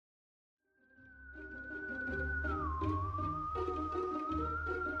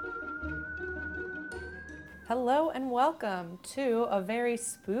Hello and welcome to a very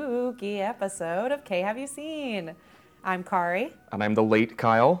spooky episode of K Have You Seen? I'm Kari. And I'm the late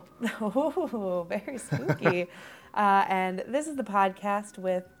Kyle. Oh, very spooky. And this is the podcast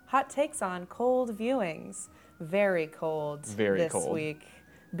with hot takes on cold viewings. Very cold this week.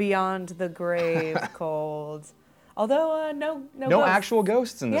 Beyond the grave cold. Although no ghosts. Actual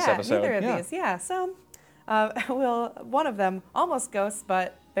ghosts in this episode. Neither of these. Yeah, so one of them almost ghosts,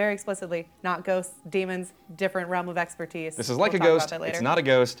 but very explicitly not ghosts, demons, different realm of expertise. This is like a ghost. It's not a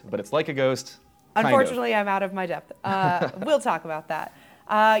ghost, but it's like a ghost. Unfortunately, I'm out of my depth. We'll talk about that.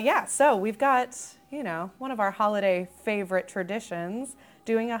 So we've got, one of our holiday favorite traditions,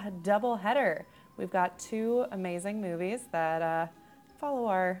 doing a double header. We've got two amazing movies that follow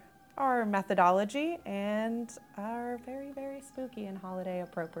our methodology and are very, very spooky and holiday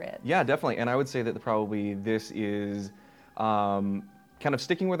appropriate. Yeah, definitely. And I would say that probably this is kind of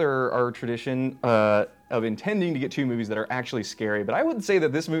sticking with our tradition of intending to get two movies that are actually scary. But I would say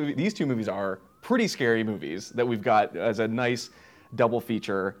that these two movies are pretty scary movies that we've got as a nice double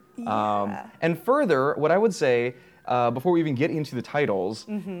feature. Yeah. And further, what I would say before we even get into the titles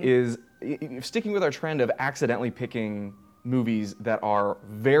is sticking with our trend of accidentally picking movies that are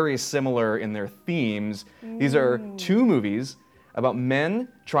very similar in their themes. These are two movies about men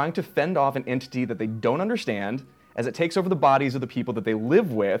trying to fend off an entity that they don't understand as it takes over the bodies of the people that they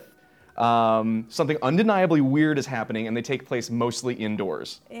live with. Something undeniably weird is happening, and they take place mostly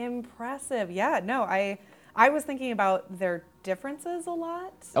indoors. Impressive. Yeah, no, I was thinking about their differences a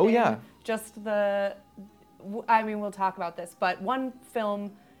lot. Oh, yeah. Just we'll talk about this, but one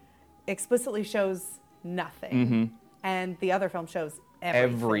film explicitly shows nothing, and the other film shows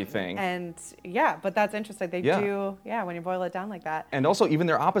everything. And but that's interesting. They do, when you boil it down like that. And also, even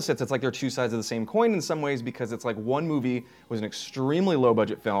their opposites, it's like they're two sides of the same coin in some ways, because it's like one movie was an extremely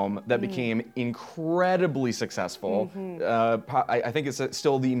low-budget film that became incredibly successful. I think it's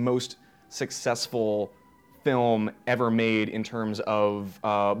still the most successful film ever made in terms of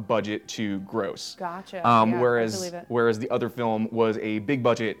budget to gross. Gotcha. Whereas the other film was a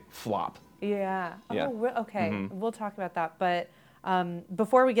big-budget flop. Yeah. Yeah. Oh, okay. We'll talk about that, but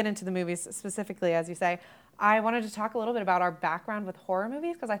before we get into the movies specifically, as you say, I wanted to talk a little bit about our background with horror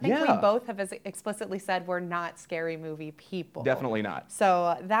movies, because I think we both have explicitly said we're not scary movie people. Definitely not.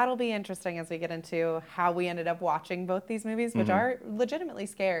 So that'll be interesting as we get into how we ended up watching both these movies, which are legitimately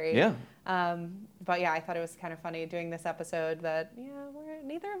scary. Yeah. But I thought it was kind of funny doing this episode that,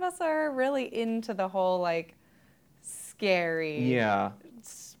 neither of us are really into the whole, scary,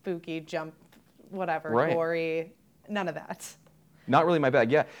 spooky, jump, whatever, gory, none of that. Not really my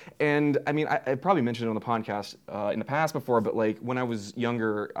bag, yeah. And I mean, I probably mentioned it on the podcast in the past before, but when I was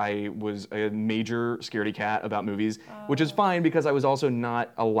younger, I was a major scaredy cat about movies, which is fine because I was also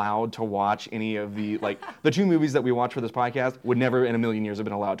not allowed to watch any of the, the two movies that we watch for this podcast would never in a million years have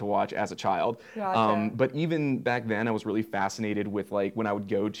been allowed to watch as a child. Gotcha. But even back then, I was really fascinated with, when I would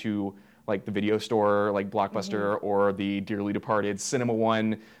go to the video store, Blockbuster, or the dearly departed Cinema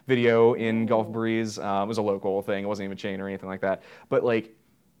One video in Gulf Breeze. It was a local thing. It wasn't even a chain or anything like that. But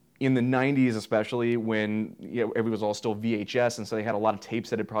in the 90s, especially when it was all still VHS, and so they had a lot of tapes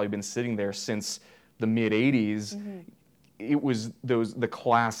that had probably been sitting there since the mid 80s. It was the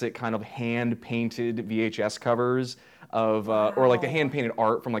classic kind of hand-painted VHS covers of, or the hand-painted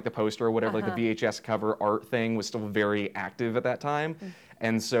art from the poster or whatever. The VHS cover art thing was still very active at that time.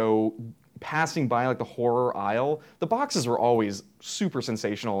 And so passing by the horror aisle, the boxes were always super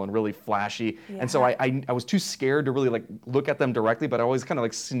sensational and really flashy. And so I was too scared to really look at them directly, but I always kind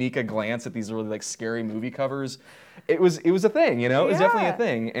of sneak a glance at these really scary movie covers. It was a thing, it was definitely a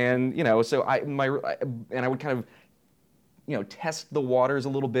thing. And so I would kind of test the waters a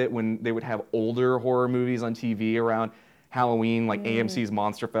little bit when they would have older horror movies on TV around Halloween. AMC's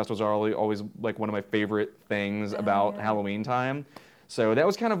Monster Fest was always one of my favorite things about Halloween time. So that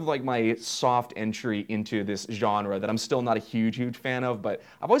was kind of my soft entry into this genre that I'm still not a huge fan of, but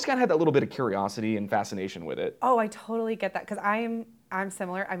I've always kind of had that little bit of curiosity and fascination with it. Oh, I totally get that, because I'm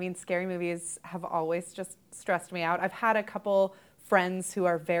similar. I mean, scary movies have always just stressed me out. I've had a couple friends who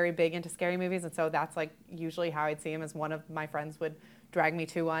are very big into scary movies, and so that's usually how I'd see them, as one of my friends would drag me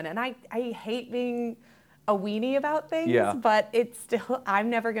to one. And I hate being a weenie about things, but it's still,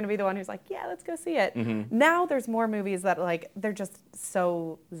 I'm never going to be the one who's let's go see it. Now there's more movies that they're just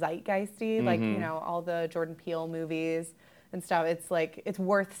so zeitgeisty, all the Jordan Peele movies and stuff. It's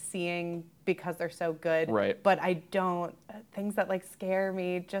worth seeing because they're so good. Right. But things that scare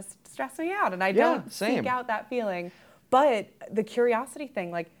me just stress me out, and I don't seek out that feeling. But the curiosity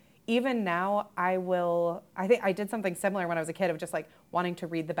thing, even now, I think I did something similar when I was a kid of just like wanting to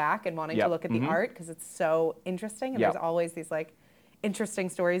read the back and wanting to look at the art because it's so interesting. And there's always these like interesting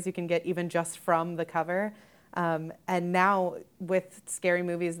stories you can get even just from the cover. And now with scary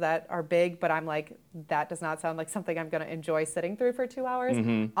movies that are big, but I'm like, that does not sound like something I'm going to enjoy sitting through for 2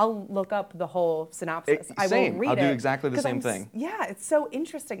 hours. I'll look up the whole synopsis. I will read I'll it. do exactly the same thing. Yeah, it's so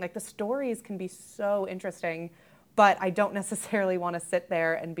interesting. Like the stories can be so interesting, but I don't necessarily want to sit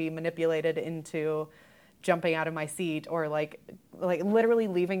there and be manipulated into jumping out of my seat or like literally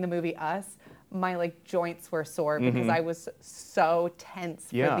leaving the movie Us. My like joints were sore because I was so tense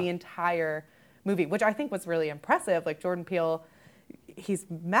for the entire movie, which I think was really impressive. Like Jordan Peele, he's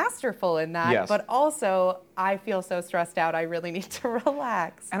masterful in that, but also I feel so stressed out. I really need to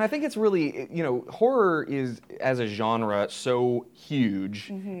relax. And I think it's really, horror is as a genre so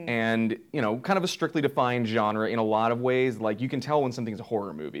huge and, kind of a strictly defined genre in a lot of ways. Like you can tell when something's a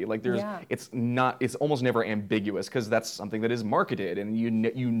horror movie. Like it's almost never ambiguous because that's something that is marketed and you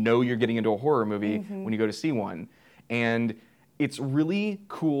know you're getting into a horror movie when you go to see one. And it's really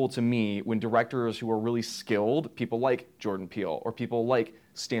cool to me when directors who are really skilled, people like Jordan Peele or people like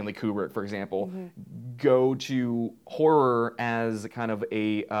Stanley Kubrick, for example, go to horror as kind of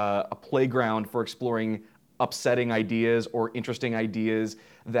a playground for exploring upsetting ideas or interesting ideas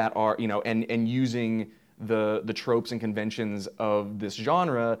that are, and using the tropes and conventions of this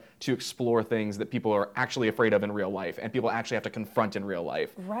genre to explore things that people are actually afraid of in real life and people actually have to confront in real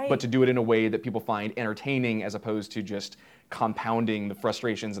life. Right. But to do it in a way that people find entertaining as opposed to just compounding the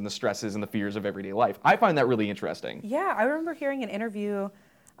frustrations and the stresses and the fears of everyday life. I find that really interesting. Yeah, I remember hearing an interview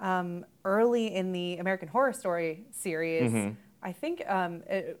early in the American Horror Story series. I think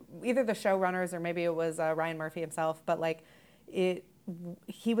either the showrunners or maybe it was Ryan Murphy himself, but like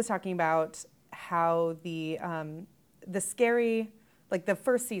he was talking about how the scary, like the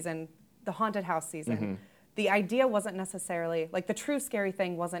first season, the haunted house season, the idea wasn't necessarily, like the true scary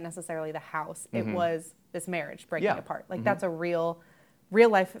thing wasn't necessarily the house. It was this marriage breaking apart. Like that's a real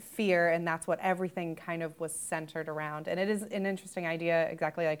life fear, and that's what everything kind of was centered around. And it is an interesting idea,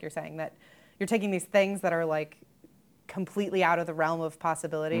 exactly like you're saying, that you're taking these things that are like completely out of the realm of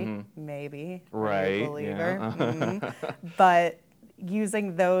possibility, maybe, right? I'm a believer, but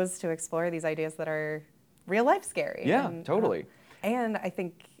using those to explore these ideas that are real life scary. Yeah, and, totally. And I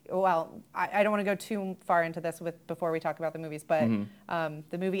think, well, I don't want to go too far into this before we talk about the movies, but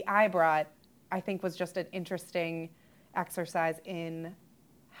the movie I brought, I think, was just an interesting exercise in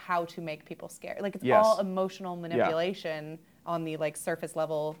how to make people scared. Like it's all emotional manipulation on the like surface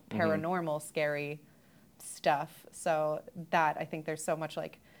level paranormal scary stuff. So that I think there's so much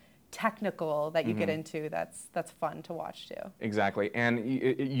like technical that you get into that's fun to watch too. Exactly. And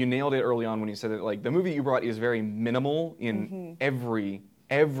you nailed it early on when you said that like the movie you brought is very minimal in every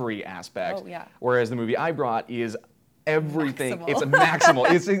aspect. Oh, yeah. Whereas the movie I brought is everything. Maximal. It's a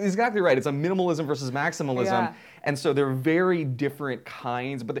maximal. It's exactly right. It's a minimalism versus maximalism. Yeah. And so they're very different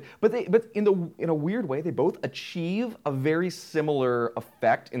kinds, but in a weird way, they both achieve a very similar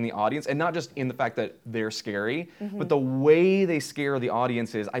effect in the audience, and not just in the fact that they're scary, but the way they scare the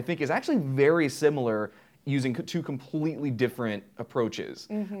audiences, I think, is actually very similar, using two completely different approaches.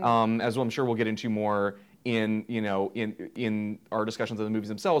 As I'm sure we'll get into more in our discussions of the movies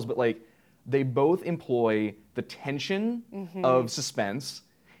themselves, but like they both employ the tension of suspense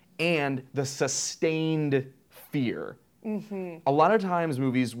and the sustained fear. A lot of times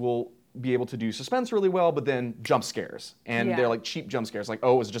movies will be able to do suspense really well, but then jump scares. And they're like cheap jump scares, like,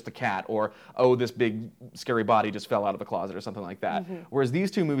 oh, it was just a cat, or oh, this big scary body just fell out of the closet, or something like that. Whereas these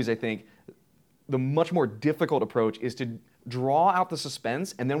two movies, I think, the much more difficult approach is to draw out the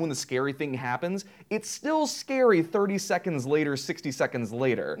suspense, and then when the scary thing happens, it's still scary 30 seconds later, 60 seconds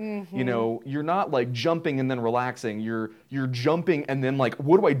later. You're not like jumping and then relaxing. You're jumping and then like,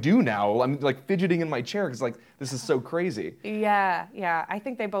 what do I do now? I'm like fidgeting in my chair because like this is so crazy. Yeah. I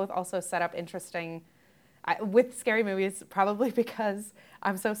think they both also set up interesting with scary movies, probably because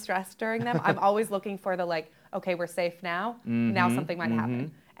I'm so stressed during them. I'm always looking for the like, okay, we're safe now. Now something might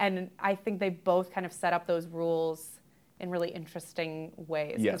happen. And I think they both kind of set up those rules in really interesting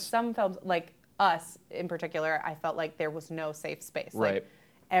ways. Because some films, like Us in particular, I felt like there was no safe space. Right. Like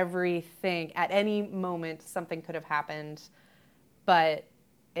everything, at any moment, something could have happened. But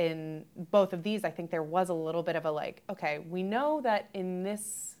in both of these, I think there was a little bit of a like, okay, we know that in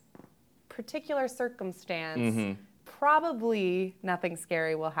this particular circumstance, probably nothing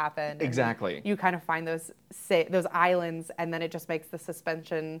scary will happen. Exactly. And you kind of find those islands, and then it just makes the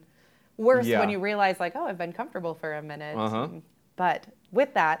suspension worse when you realize, like, oh, I've been comfortable for a minute. But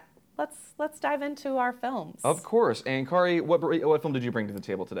with that, let's dive into our films. Of course. And Kari, what film did you bring to the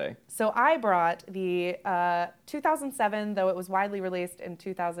table today? So I brought the 2007, though it was widely released in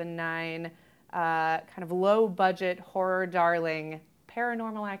 2009, kind of low-budget horror darling,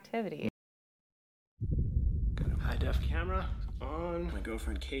 Paranormal Activity. Got a high-def camera on. My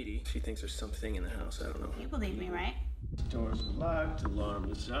girlfriend Katie, she thinks there's something in the house. I don't know. You believe me, right? Doors are locked,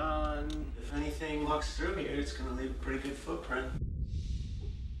 alarm is on. If anything walks through here, it's gonna leave a pretty good footprint.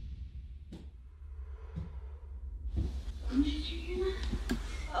 Did you hear that?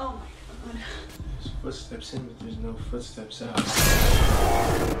 Oh my god. There's footsteps in, but there's no footsteps out.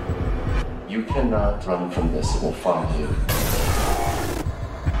 You cannot run from this. It will find you.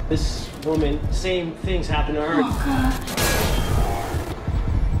 This woman, same things happen to her. Oh god.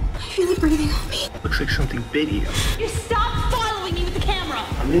 I feel it breathing on me. Looks like something bit you. You stop following me with the camera!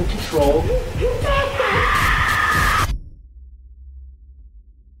 I'm in control.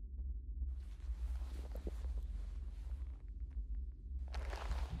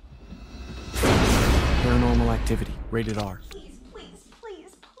 Paranormal Activity, rated R. Please, please,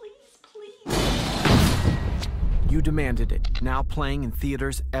 please, please, please. You demanded it. Now playing in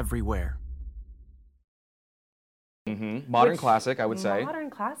theaters everywhere. Modern classic, I would say. Modern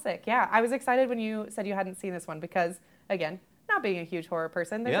classic, yeah. I was excited when you said you hadn't seen this one because, again, not being a huge horror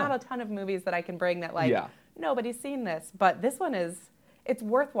person, there's not a ton of movies that I can bring that, like, nobody's seen this. But this one it's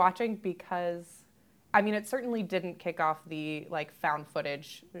worth watching because, I mean, it certainly didn't kick off the, like, found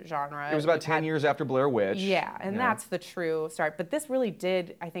footage genre. It was about 10 years after Blair Witch. Yeah, and that's the true start. But this really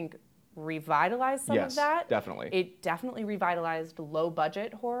did, I think, revitalize some of that. Yes, definitely. It definitely revitalized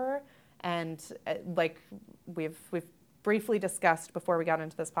low-budget horror. And like we've briefly discussed before we got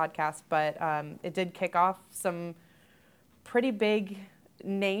into this podcast, but it did kick off some pretty big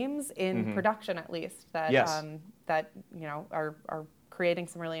names in production, at least, that that are creating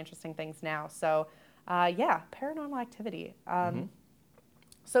some really interesting things now. So Paranormal Activity.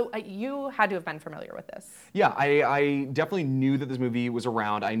 So you had to have been familiar with this. Yeah, I definitely knew that this movie was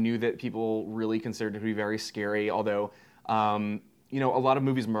around. I knew that people really considered it to be very scary, although a lot of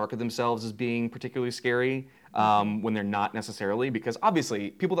movies market themselves as being particularly scary when they're not necessarily, because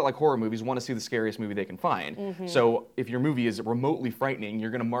obviously people that like horror movies want to see the scariest movie they can find. So if your movie is remotely frightening,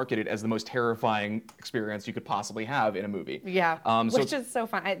 you're going to market it as the most terrifying experience you could possibly have in a movie. Yeah, which is so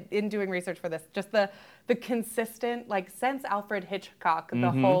fun. In doing research for this, just the consistent, like, since Alfred Hitchcock,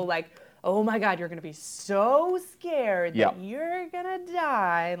 the whole, like, oh my God, you're going to be so scared that you're going to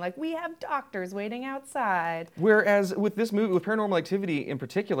die. And, like, we have doctors waiting outside. Whereas with this movie, with Paranormal Activity in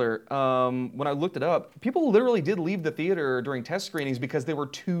particular, when I looked it up, people literally did leave the theater during test screenings because they were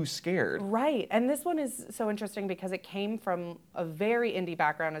too scared. Right. And this one is so interesting because it came from a very indie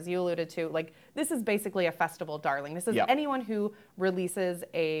background, as you alluded to. Like, this is basically a festival darling. This is anyone who releases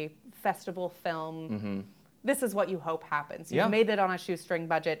a festival film. This is what you hope happens. You've made it on a shoestring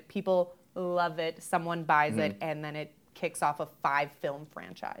budget. People love it. Someone buys it, and then it kicks off a 5-film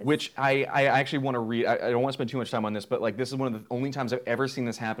franchise. Which I actually want to read. I don't want to spend too much time on this, but like this is one of the only times I've ever seen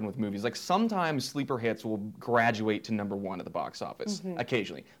this happen with movies. Like sometimes sleeper hits will graduate to #1 at the box office,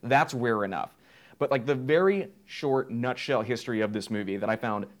 occasionally. That's rare enough. But like the very short nutshell history of this movie that I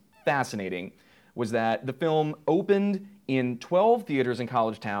found fascinating was that the film opened in 12 theaters in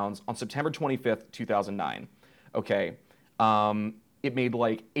college towns on September 25th, 2009. Okay. It made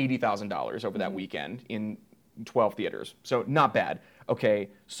like $80,000 over that weekend in 12 theaters. So not bad.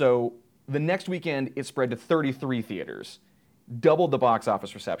 Okay. So the next weekend, it spread to 33 theaters, doubled the box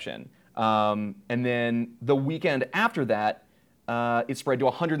office reception. And then the weekend after that, it spread to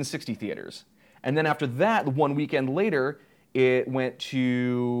 160 theaters. And then after that, one weekend later, it went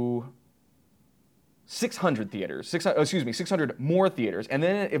to 600 theaters, 600 more theaters, and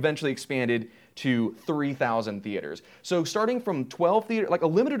then it eventually expanded to 3,000 theaters. So starting from 12 theaters, like a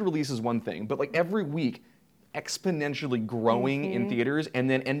limited release is one thing, but like every week, exponentially growing in theaters, and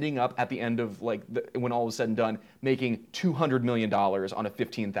then ending up at the end of like, when all was said and done, making $200 million on a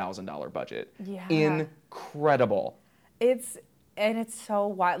 $15,000 budget. Yeah. Incredible. It's so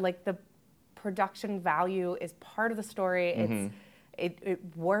wild. Like the production value is part of the story. It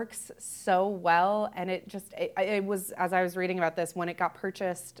works so well, and it was, as I was reading about this, when it got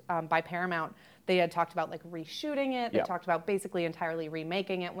purchased by Paramount, they had talked about like reshooting it. They talked about basically entirely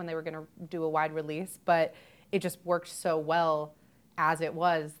remaking it when they were going to do a wide release, but it just worked so well as it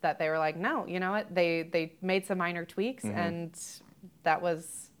was that they were like, no, you know what? They made some minor tweaks, and that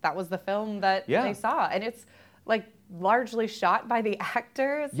was the film that they saw, and it's like largely shot by the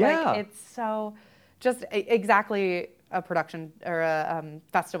actors. Yeah. Like it's so just exactly a production or a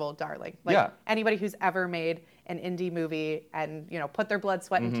festival darling. Like anybody who's ever made an indie movie and, put their blood,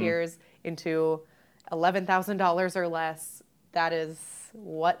 sweat, and tears into $11,000 or less, that is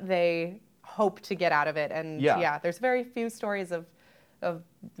what they hope to get out of it. And there's very few stories of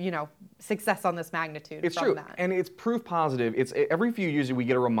success on this magnitude. It's from true, that. and it's proof positive. It's every few years we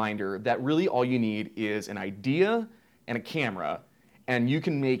get a reminder that really all you need is an idea and a camera, and you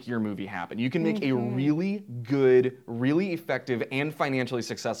can make your movie happen. You can make a really good, really effective, and financially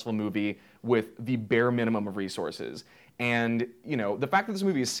successful movie with the bare minimum of resources. And, the fact that this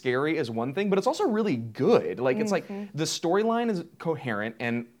movie is scary is one thing, but it's also really good. Like, it's like the storyline is coherent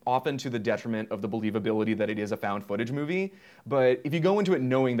and often to the detriment of the believability that it is a found footage movie. But if you go into it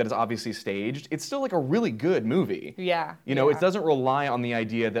knowing that it's obviously staged, it's still like a really good movie. Yeah. It doesn't rely on the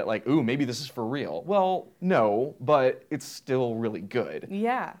idea that like, ooh, maybe this is for real. Well, no, but it's still really good.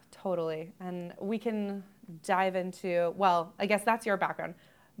 Yeah, totally. And we can dive into, well, I guess that's your background.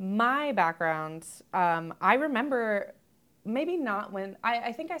 My background, I remember maybe not when,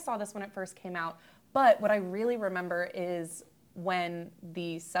 I think I saw this when it first came out, but what I really remember is when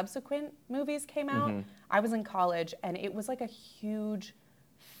the subsequent movies came out. I was in college, and it was like a huge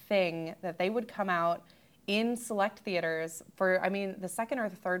thing that they would come out in select theaters for, the second or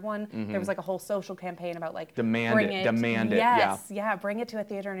the third one, there was like a whole social campaign about like Demand bring it, yes, yeah, bring it to a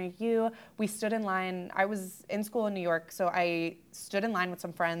theater near you. We stood in line. I was in school in New York, so I stood in line with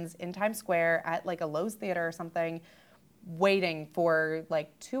some friends in Times Square at like a Lowe's theater or something, waiting for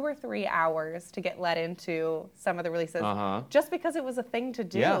like 2 or 3 hours to get let into some of the releases, just because it was a thing to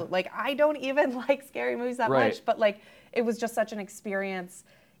do. Yeah. Like, I don't even like scary movies that much, but like it was just such an experience,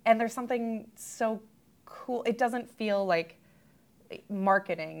 and there's something so cool. It doesn't feel like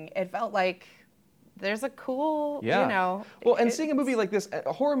marketing. It felt like there's a cool, Well, and seeing a movie like this,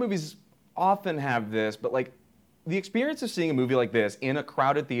 horror movies often have this, but like the experience of seeing a movie like this in a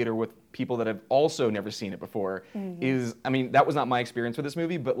crowded theater with people that have also never seen it before is, that was not my experience with this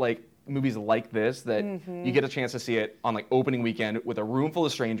movie, but like movies like this that you get a chance to see it on like opening weekend with a room full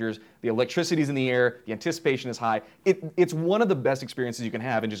of strangers, the electricity's in the air, the anticipation is high. It's one of the best experiences you can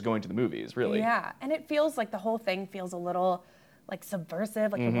have in just going to the movies, really. Yeah, and it feels like the whole thing feels a little like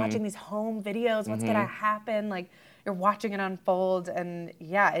subversive, like you're watching these home videos, what's gonna happen, like you're watching it unfold, and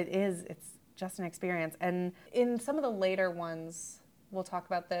it's just an experience. And in some of the later ones, we'll talk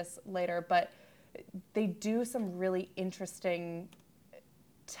about this later, but they do some really interesting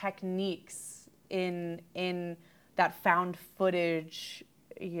techniques in that found footage,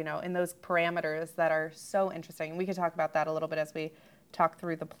 in those parameters that are so interesting. And we could talk about that a little bit as we talk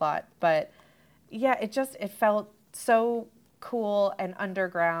through the plot. But yeah, it felt so cool and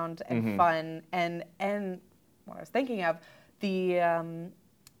underground and fun. And what I was thinking of, the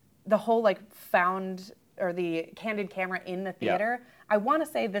whole like found, or the candid camera in the theater. Yeah. I want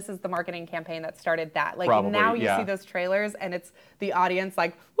to say this is the marketing campaign that started that. Like Probably, now you see those trailers and it's the audience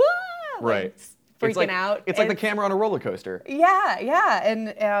like, wah! Like, freaking out. It's like the camera on a roller coaster. Yeah. And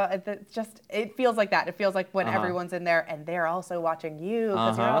it feels like that. It feels like when everyone's in there and they're also watching you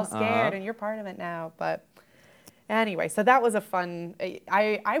because you're all scared and you're part of it now. But anyway, so that was a fun,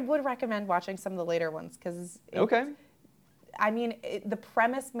 I would recommend watching some of the later ones because the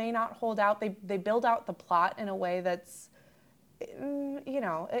premise may not hold out. They build out the plot in a way that's,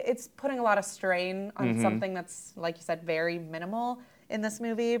 it's putting a lot of strain on something that's, like you said, very minimal in this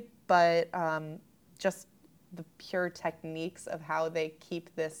movie. But just the pure techniques of how they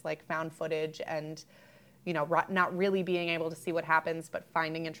keep this like found footage and, not really being able to see what happens, but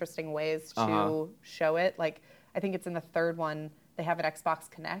finding interesting ways to show it. Like, I think it's in the third one, they have an Xbox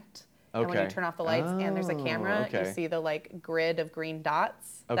Connect. And when you turn off the lights and there's a camera, you see the like grid of green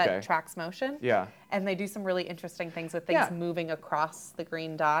dots that tracks motion. Yeah. And they do some really interesting things with things moving across the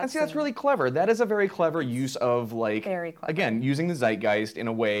green dots. And see, that's really clever. That is a very clever use of like, very clever. Again, using the zeitgeist in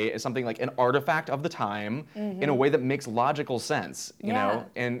a way as something like an artifact of the time in a way that makes logical sense, you know?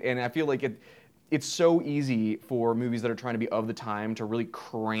 And I feel like it's so easy for movies that are trying to be of the time to really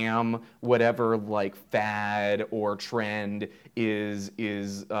cram whatever like fad or trend is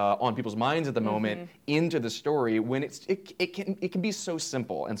on people's minds at the moment into the story when it can be so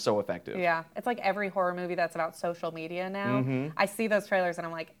simple and so effective. Yeah, it's like every horror movie that's about social media now. I see those trailers and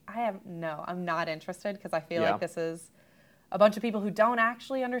I'm like, I'm not interested because I feel like this is a bunch of people who don't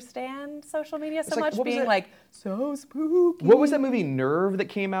actually understand social media so much being like, so spooky. What was that movie Nerve that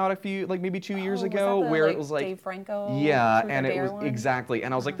came out maybe 2 years ago where it was like Dave Franco? Yeah, and it was exactly.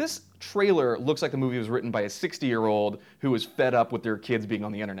 And I was like, this trailer looks like the movie was written by a 60-year-old who was fed up with their kids being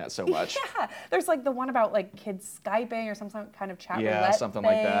on the internet so much. Yeah, there's like the one about like kids Skyping or some kind of chat roulette something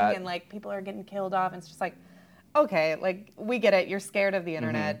thing, like that. and like people are getting killed off, and it's just like, okay, like we get it. You're scared of the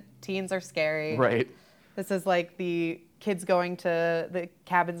internet. Teens are scary. Right. This is like the kids going to the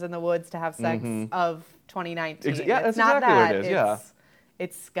cabins in the woods to have sex of 2019. Yeah, it's that's not exactly that. what it is, yeah.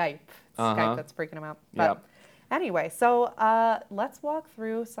 It's Skype. It's Uh-huh. Skype that's freaking them out. Yep. But anyway, so let's walk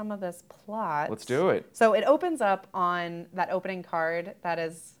through some of this plot. Let's do it. So it opens up on that opening card that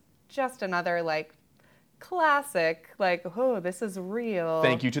is just another like classic, like, oh, this is real.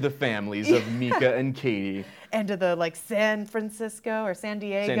 Thank you to the families of Mika and Katie. And to the like San Francisco or San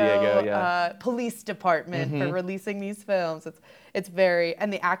Diego, yeah. police department for releasing these films. It's very,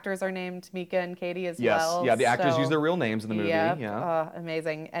 and the actors are named Mika and Katie as Yes. well. Yeah, the actors so- use their real names in the movie. Yep, Yeah.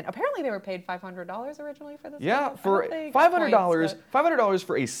 amazing. And apparently they were paid $500 originally for this. Yeah, film. I for don't think points, $500, but- $500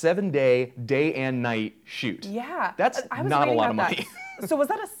 for a 7-day, day and night shoot. Yeah, That's I was not a reading lot of about money. that. So was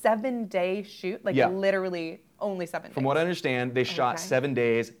that a 7-day shoot? Like Yeah. literally only 7 days? From what I understand, they shot Okay. 7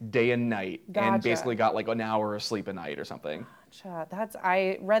 days, day and night, and Gotcha. basically got like an hour of sleep a night or something. Gotcha.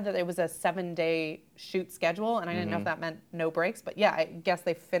 I read that it was a 7-day shoot schedule, and I didn't know if that meant no breaks. But yeah, I guess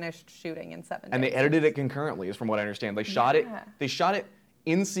they finished shooting in 7 days. And they edited it concurrently, is from what I understand. They shot it. Yeah. They shot it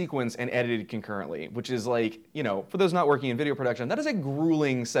in sequence and edited concurrently, which is like, you know, for those not working in video production, that is a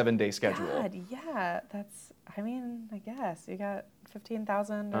grueling 7-day schedule. God, yeah, that's. I mean, I guess you got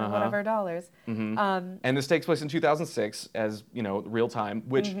 $15,000 or Uh-huh. whatever dollars. And this takes place in 2006 as, you know, real time,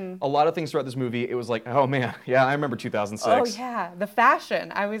 which Mm-hmm. a lot of things throughout this movie, it was like, oh man, yeah, I remember 2006. Oh yeah, the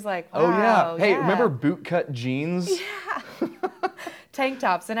fashion. I was like, wow, Oh yeah. Hey, yeah. remember bootcut jeans? Tank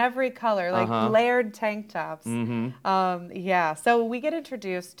tops in every color, like layered tank tops. Yeah, so we get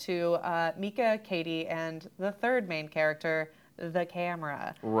introduced to Mika, Katie, and the third main character, the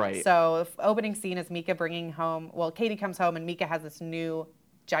camera. Right. So opening scene is Mika bringing home, well, Katie comes home and Mika has this new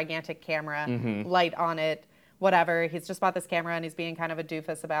gigantic camera, light on it, whatever. He's just bought this camera and he's being kind of a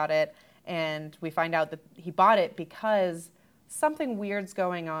doofus about it. And we find out that he bought it because something weird's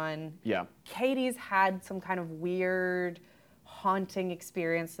going on. Yeah. Katie's had some kind of weird haunting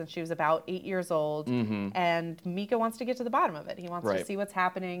experience since she was about 8 years old, and Mika wants to get to the bottom of it. He wants to Right. see what's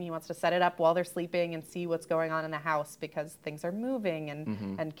happening. He wants to set it up while they're sleeping and see what's going on in the house because things are moving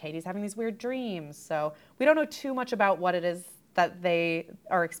and Katie's having these weird dreams. So we don't know too much about what it is that they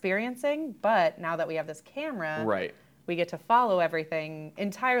are experiencing, but now that we have this camera, Right. we get to follow everything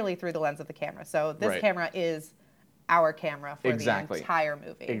entirely through the lens of the camera. So this Right. camera is our camera for Exactly. the entire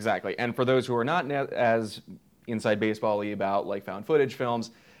movie. Exactly. And for those who are not as inside baseball-y about like found footage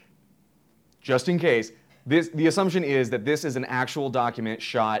films, just in case, the assumption is that this is an actual document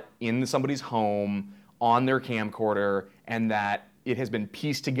shot in somebody's home on their camcorder, and that it has been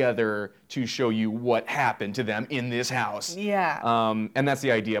pieced together to show you what happened to them in this house. Yeah. And that's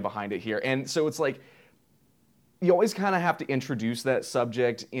the idea behind it here. And so it's like, you always kind of have to introduce that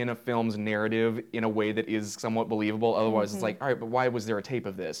subject in a film's narrative in a way that is somewhat believable. Otherwise, it's like, all right, but why was there a tape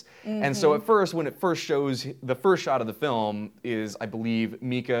of this? And so at first, when it first shows, the first shot of the film is, I believe,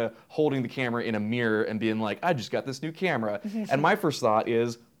 Mika holding the camera in a mirror and being like, I just got this new camera. And my first thought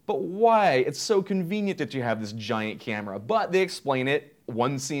is, but why? It's so convenient that you have this giant camera. But they explain it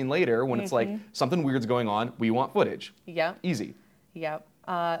one scene later when it's like, something weird's going on, we want footage. Yep. Easy. Yep.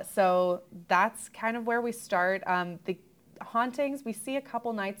 So that's kind of where we start. The hauntings, we see a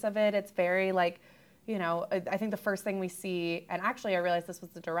couple nights of it. It's very like, you know, I think the first thing we see, and actually I realized this was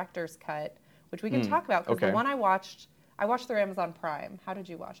the director's cut, which we can talk about because okay. the one I watched through Amazon Prime. How did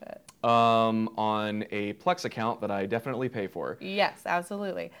you watch it? On a Plex account that I definitely pay for. Yes,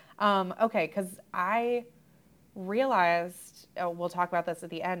 absolutely. Okay, because I realized, we'll talk about this at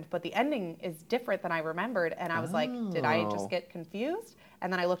the end, but the ending is different than I remembered, and I was like, did I just get confused?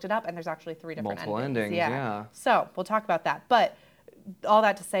 And then I looked it up, and there's actually 3 different Multiple endings, Yeah. yeah. So we'll talk about that. But all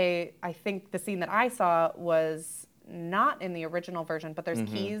that to say, I think the scene that I saw was not in the original version, but there's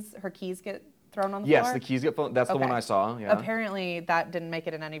keys. Her keys get thrown on the floor. Yes, the keys get phone. That's the one Okay. I saw. Yeah. Apparently, that didn't make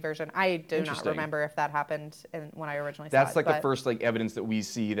it in any version. I do not Interesting. remember if that happened when I originally saw it. That's like the but- first like evidence that we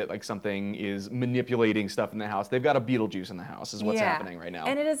see that like something is manipulating stuff in the house. They've got a Beetlejuice in the house, is what's happening right now.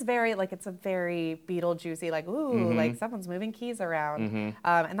 And it is very, like, it's a very Beetlejuicy, like, ooh, like someone's moving keys around.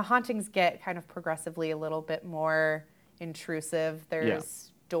 And the hauntings get kind of progressively a little bit more intrusive.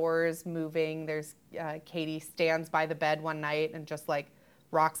 There's doors moving. There's Katie stands by the bed one night and just like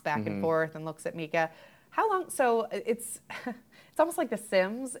rocks back and forth and looks at Mika. How long? So it's it's almost like The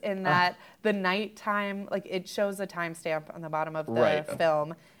Sims in that the nighttime, like it shows a timestamp on the bottom of the Right.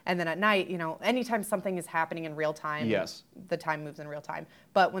 film, and then at night, you know, anytime something is happening in real time, Yes. the time moves in real time.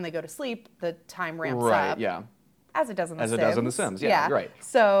 But when they go to sleep, the time ramps Right. up, Yeah. as it does in The As Sims. it does in The Sims, yeah, right.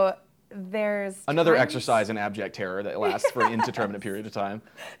 So there's Another times- exercise in abject terror that lasts for an indeterminate period of time.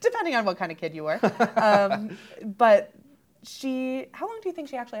 depending on what kind of kid you were. But how long do you think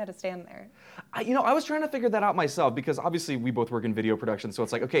she actually had to stand there? I was trying to figure that out myself because obviously we both work in video production, so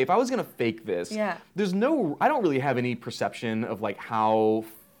it's like, okay, if I was gonna fake this, Yeah. I don't really have any perception of like how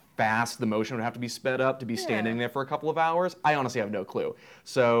fast the motion would have to be sped up to be standing there for a couple of hours. I honestly have no clue.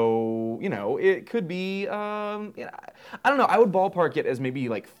 So, it could be, I don't know, I would ballpark it as maybe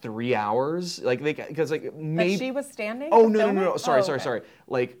like 3 hours, because maybe. That she was standing? Oh, to no, film it? sorry, Oh, okay. sorry.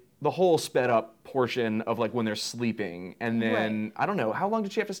 Like, the whole sped up portion of like when they're sleeping, and then, Right. I don't know, how long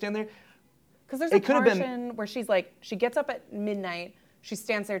did she have to stand there? Because there's It a could have been- portion where she's like, she gets up at midnight, she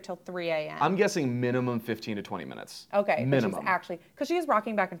stands there till 3 a.m. I'm guessing minimum 15 to 20 minutes. Okay, Minimum. but she's actually, because she is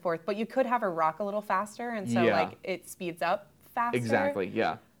rocking back and forth, but you could have her rock a little faster, and so Yeah. like it speeds up faster. Exactly,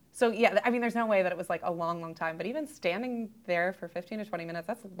 yeah. So yeah, I mean, there's no way that it was like a long, long time, but even standing there for 15 to 20 minutes,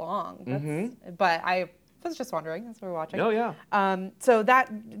 that's long. But I was just wondering as we were watching. Oh, yeah. So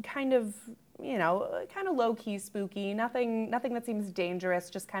that kind of, kind of low-key spooky, nothing that seems dangerous,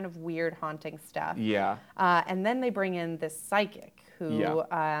 just kind of weird, haunting stuff. Yeah. And then they bring in this psychic who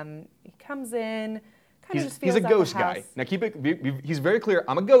he comes in, kind of just He's feels a out the ghost guy. house. Now he's very clear,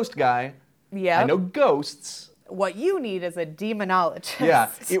 I'm a ghost guy. Yeah. I know ghosts. What you need is a demonologist. Yeah,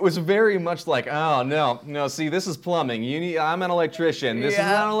 it was very much like, oh no, see, this is plumbing. I'm an electrician. This is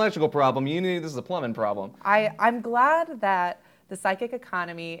not an electrical problem. This is a plumbing problem. I'm glad that the psychic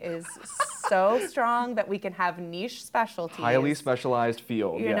economy is so strong that we can have niche specialties. Highly specialized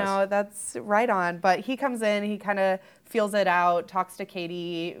field, You know, that's right on. But he comes in, he kind of feels it out, talks to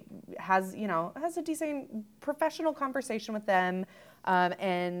Katie, has a decent professional conversation with them,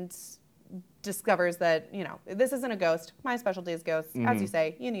 and discovers that, this isn't a ghost. My specialty is ghosts. As you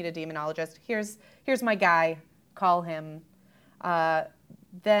say, you need a demonologist. Here's my guy. Call him.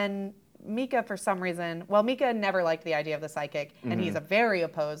 Then Mika, for some reason, Mika never liked the idea of the psychic, and he's very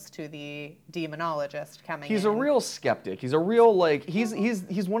opposed to the demonologist coming in. He's a real skeptic. He's a real,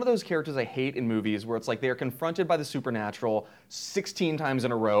 he's one of those characters I hate in movies where it's like they're confronted by the supernatural 16 times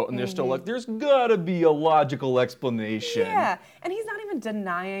in a row, and they're still like, there's gotta be a logical explanation. Yeah, and he's not even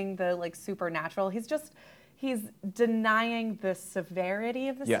denying the supernatural. He's denying the severity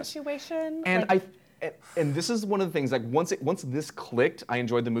of the situation. And and this is one of the things, once this clicked, I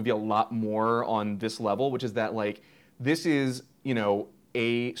enjoyed the movie a lot more on this level, which is that this is, I'm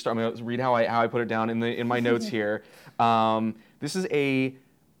gonna read how I put it down in my notes here. This is a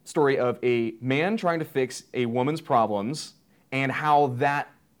story of a man trying to fix a woman's problems and how that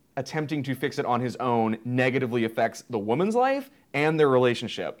attempting to fix it on his own negatively affects the woman's life and their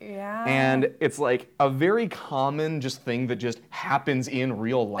relationship. Yeah. And it's like a very common just thing that just happens in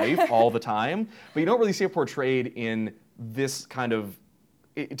real life all the time, but you don't really see it portrayed in this kind of,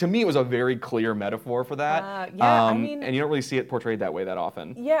 to me it was a very clear metaphor for that. And you don't really see it portrayed that way that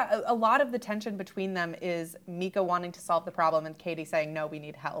often. Yeah, a lot of the tension between them is Mika wanting to solve the problem and Katie saying, no, we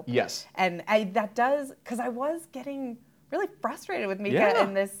need help. Yes. And that does, because I was getting really frustrated with Mika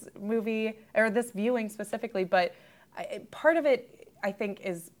in this movie, or this viewing specifically, but part of it, I think,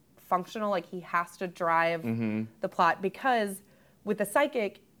 is functional. Like, he has to drive the plot, because with the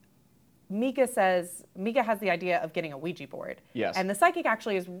psychic, Mika has the idea of getting a Ouija board. Yes. And the psychic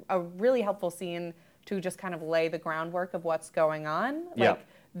actually is a really helpful scene to just kind of lay the groundwork of what's going on. Yeah.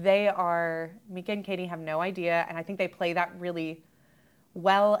 Mika and Katie have no idea, and I think they play that really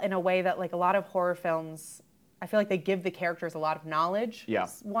well in a way that, a lot of horror films, I feel like they give the characters a lot of knowledge,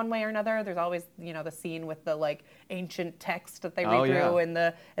 one way or another. There's always, the scene with the ancient text that they read through and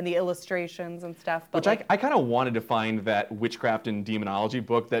the illustrations and stuff. But which I kind of wanted to find that witchcraft and demonology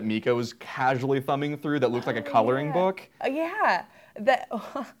book that Mika was casually thumbing through that looked like a coloring book. Or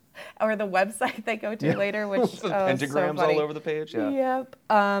the website they go to later, which the pentagrams so funny. all over the page. Yeah.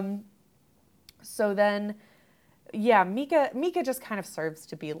 Yep. So then, Mika just kind of serves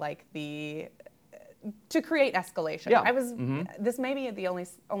to be to create escalation. Yeah. This may be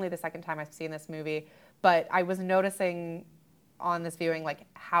only the second time I've seen this movie, but I was noticing on this viewing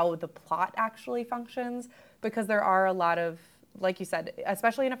how the plot actually functions, because there are a lot of, like you said,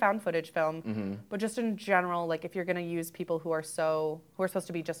 especially in a found footage film, but just in general, if you're going to use people who are supposed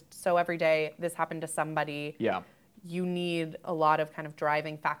to be just so everyday, this happened to somebody. Yeah. You need a lot of kind of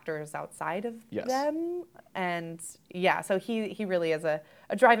driving factors outside of them. And so he really is a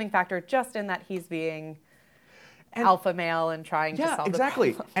driving factor, just in that he's being alpha male and trying to solve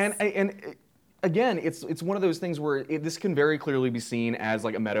exactly. the problems. And again, it's one of those things where this can very clearly be seen as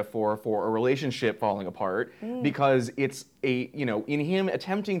a metaphor for a relationship falling apart, because it's in him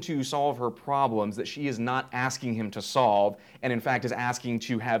attempting to solve her problems that she is not asking him to solve, and in fact is asking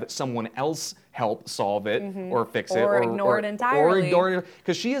to have someone else help solve it or fix it. Or ignore it entirely. Or ignore it.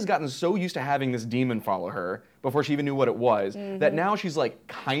 Because she has gotten so used to having this demon follow her before she even knew what it was, that now she's like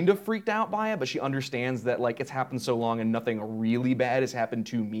kind of freaked out by it, but she understands that like it's happened so long and nothing really bad has happened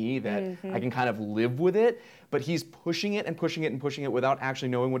to me that I can kind of live with it. But he's pushing it and pushing it and pushing it without actually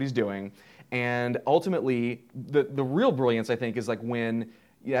knowing what he's doing. And ultimately, the real brilliance, I think, is like when,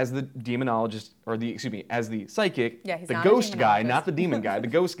 as the demonologist, or as the psychic, Yeah, he's the not a ghost guy, demonologist. not the demon guy, the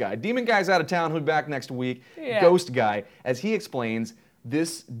ghost guy. Demon guy's out of town, he'll be back next week. Yeah. Ghost guy, as he explains,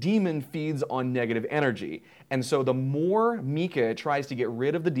 this demon feeds on negative energy. And so the more Mika tries to get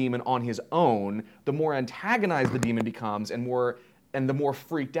rid of the demon on his own, the more antagonized the demon becomes, and the more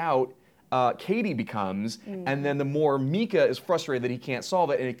freaked out Katie becomes, and then the more Mika is frustrated that he can't solve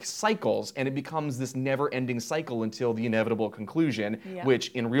it, and it cycles, and it becomes this never-ending cycle until the inevitable conclusion, which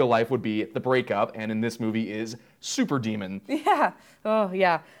in real life would be the breakup, and in this movie is Super Demon. Yeah. Oh,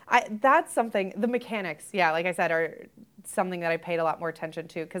 yeah. That's something, the mechanics, yeah, like I said, are something that I paid a lot more attention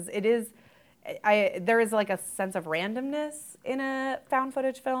to, because it is, there is like a sense of randomness in a found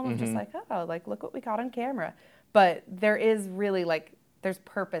footage film, of just like, oh, like, look what we caught on camera. But there is really like, there's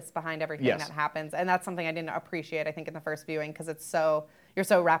purpose behind everything that happens. And that's something I didn't appreciate, I think, in the first viewing, because you're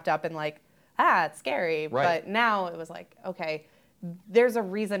so wrapped up in like, it's scary. Right. But now it was like, okay, there's a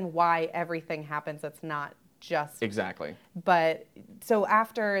reason why everything happens. It's not just. Exactly. But so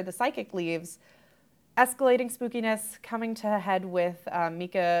after the psychic leaves, escalating spookiness coming to a head with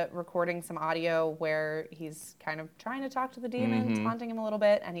Mika recording some audio where he's kind of trying to talk to the demon, taunting him a little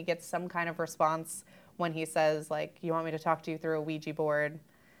bit, and he gets some kind of response when he says, like, you want me to talk to you through a Ouija board,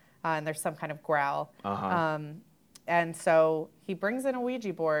 and there's some kind of growl. And so he brings in a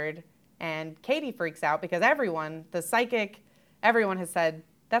Ouija board, and Katie freaks out because everyone has said,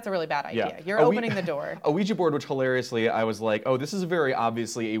 that's a really bad idea. Yeah. You're opening the door. A Ouija board, which hilariously, I was like, oh, this is very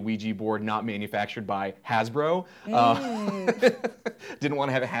obviously a Ouija board not manufactured by Hasbro. Didn't want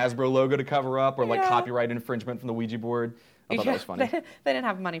to have a Hasbro logo to cover up, or like copyright infringement from the Ouija board. I thought that was funny. They didn't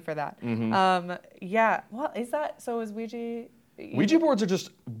have money for that. Yeah. Well, is Ouija... Ouija boards are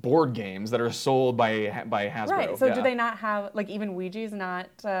just board games that are sold by Hasbro. Right. So do they not have, like, even Ouija's not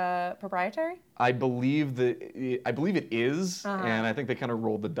proprietary? I believe it is, and I think they kind of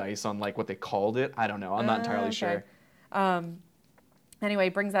rolled the dice on like what they called it. I don't know. I'm not entirely sure. Anyway,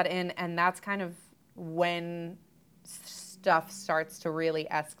 brings that in, and that's kind of when stuff starts to really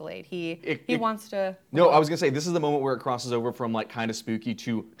escalate. He wants to... No, I was going to say, this is the moment where it crosses over from like kind of spooky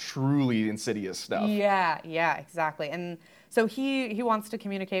to truly insidious stuff. Yeah, exactly. And so he wants to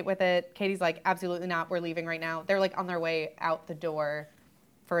communicate with it. Katie's like, absolutely not, we're leaving right now. They're like on their way out the door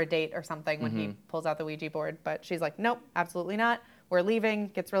for a date or something when he pulls out the Ouija board. But she's like, nope, absolutely not. We're leaving,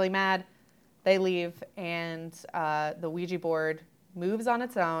 gets really mad. They leave, and the Ouija board moves on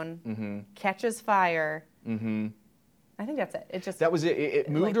its own, catches fire. I think that's it. That was it. It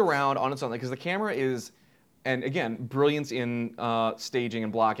moved around on its own, because the camera is, and again, brilliance in staging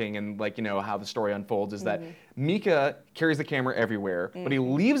and blocking, and like, you know, how the story unfolds is that Mika carries the camera everywhere, but he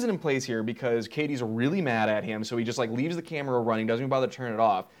leaves it in place here because Katie's really mad at him, so he just like leaves the camera running, doesn't even bother to turn it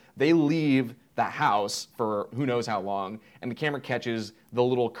off. They leave the house for who knows how long, and the camera catches the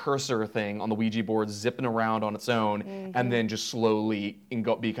little cursor thing on the Ouija board zipping around on its own, and then just slowly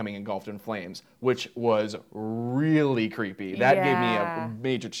becoming engulfed in flames, which was really creepy. That gave me a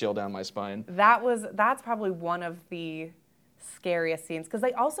major chill down my spine. That's probably one of the scariest scenes, because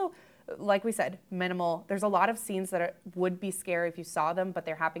they also, like we said, minimal. There's a lot of scenes that would be scary if you saw them, but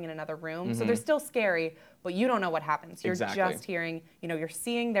they're happening in another room. So they're still scary, but you don't know what happens. You're just hearing, you're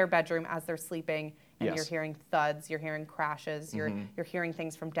seeing their bedroom as they're sleeping, and you're hearing thuds, you're hearing crashes, you're hearing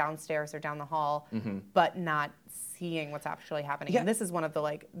things from downstairs or down the hall, but not seeing what's actually happening. And this is one of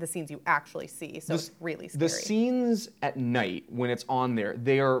the scenes you actually see, so it's really scary. The scenes at night when it's on there,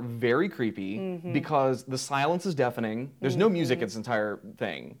 they are very creepy because the silence is deafening. There's no music in this entire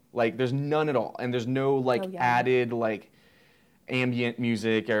thing. Like, there's none at all. And there's no added ambient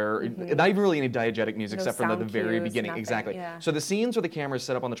music or not even really any diegetic music except for the very beginning. Nothing, exactly. Yeah. So the scenes where the camera is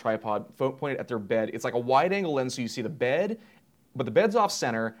set up on the tripod, pointed at their bed, it's like a wide angle lens, so you see the bed, but the bed's off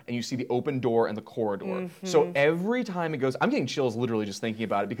center, and you see the open door and the corridor. So every time it goes, I'm getting chills literally just thinking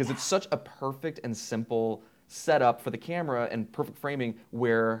about it, because it's such a perfect and simple setup for the camera and perfect framing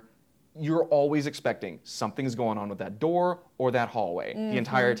where you're always expecting something's going on with that door or that hallway the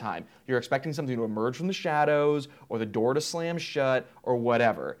entire time. You're expecting something to emerge from the shadows or the door to slam shut or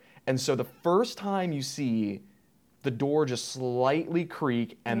whatever. And so the first time you see the door just slightly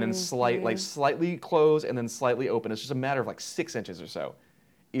creak and then slightly close and then slightly open, it's just a matter of like 6 inches or so,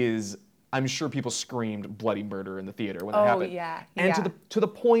 is I'm sure people screamed bloody murder in the theater when that happened. Oh, yeah. And yeah. to the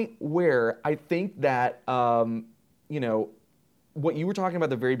point where I think that, what you were talking about at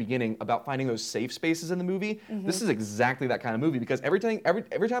the very beginning about finding those safe spaces in the movie, this is exactly that kind of movie, because every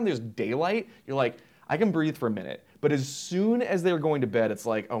time there's daylight, you're like, I can breathe for a minute. But as soon as they're going to bed, it's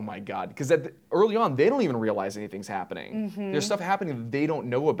like, oh my God. Because early on, they don't even realize anything's happening. There's stuff happening that they don't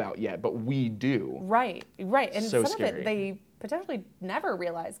know about yet, but we do. Right. And So some scary. of it they potentially never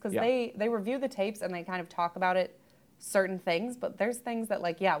realize, because Yeah. they review the tapes and they kind of talk about it, certain things, but there's things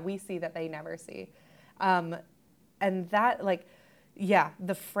that we see that they never see. And that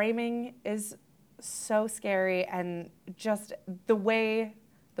the framing is so scary, and just the way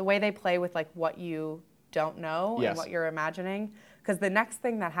they play with what you don't know Yes. and what you're imagining. Because the next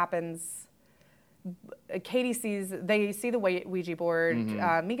thing that happens, Katie they see the Ouija board.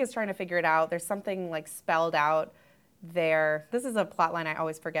 Mika's trying to figure it out. There's something spelled out there. This is a plot line I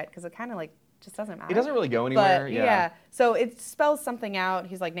always forget, because it kind of just doesn't matter. It doesn't really go anywhere. But, yeah. So it spells something out.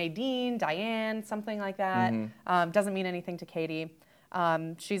 He's like Nadine, Diane, something like that. Doesn't mean anything to Katie.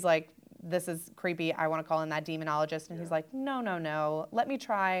 She's like, this is creepy. I want to call in that demonologist. And he's like, no. Let me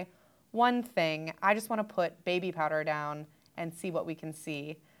try one thing. I just want to put baby powder down and see what we can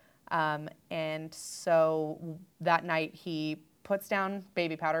see. And so that night he puts down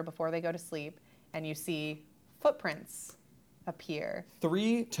baby powder before they go to sleep, and you see footprints appear.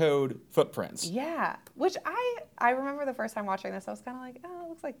 3-toed footprints. Yeah, which I remember the first time watching this, I was kind of like, oh, it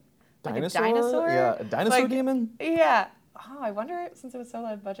looks like Dinosaur? a dinosaur. Yeah, a dinosaur demon? Yeah. Oh, I wonder, since it was so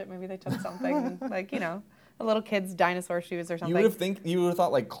low budget, maybe they took something a little kid's dinosaur shoes or something. You would have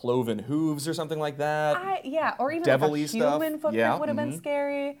thought cloven hooves or something like that. Or even Devil-y a stuff. human footprint Yeah, would have been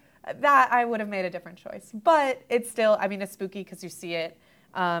scary. That I would have made a different choice. But it's still, it's spooky because you see it.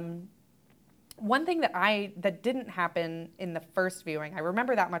 One thing that didn't happen in the first viewing, I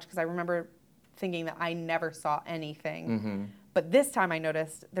remember that much because I remember thinking that I never saw anything. But this time I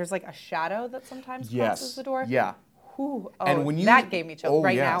noticed there's a shadow that sometimes crosses the door. Yeah. Ooh, And when that gave me chills.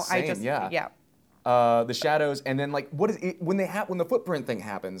 Right now, same, I just, yeah. The shadows, and then what is it, when the footprint thing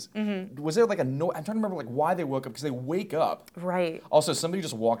happens? Was there a noise? I'm trying to remember why they woke up, because they wake up. Right. Also, somebody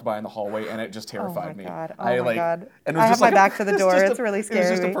just walked by in the hallway, and it just terrified me. God. Oh my God. And it I was have just my back to the door. It's really It was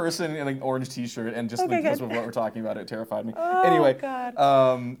just a scary. person in an orange T-shirt, and just Okay, because good. of what we're talking about, it terrified me. Oh, Anyway, God.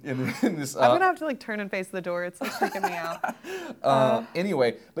 in this. I'm gonna have to turn and face the door. It's freaking me out.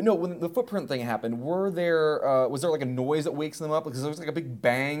 Anyway, but no, when the footprint thing happened, was there a noise that wakes them up? Because there was a big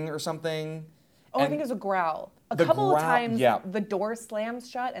bang or something. Oh, I And think it was a growl. A the couple of growl- times yeah. the door slams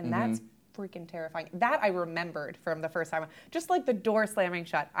shut, and that's freaking terrifying. That I remembered from the first time. Just the door slamming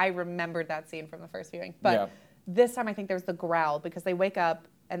shut, I remembered that scene from the first viewing. But this time I think there's the growl, because they wake up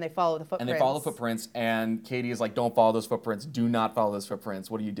and they follow the footprints. And Katie is like, don't follow those footprints. Do not follow those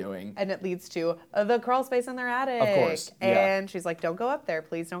footprints. What are you doing? And it leads to the crawl space in their attic. Of course, yeah. And she's like, don't go up there.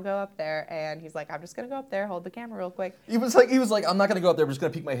 Please don't go up there. And he's like, I'm just going to go up there. Hold the camera real quick. He was like, I'm not going to go up there. I'm just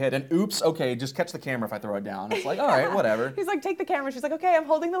going to peek my head. And oops, okay, just catch the camera if I throw it down. It's like, all right, whatever. He's like, take the camera. She's like, okay, I'm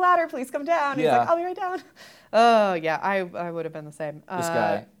holding the ladder. Please come down. He's Yeah. like, I'll be right down. Oh, yeah, I would have been the same.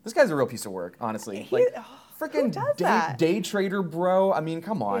 This guy's a real piece of work, honestly. Freaking does that? day trader, bro. I mean,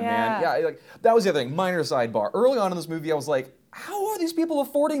 come on, man. Yeah. Yeah, that was the other thing. Minor sidebar. Early on in this movie, I was like, how are these people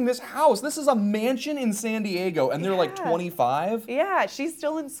affording this house? This is a mansion in San Diego, and they're like 25. Yeah, she's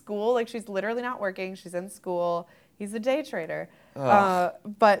still in school. She's literally not working. She's in school. He's a day trader.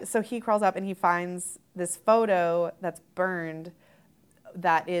 But so he crawls up and he finds this photo that's burned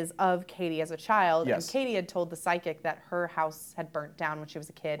that is of Katie as a child. Yes. And Katie had told the psychic that her house had burnt down when she was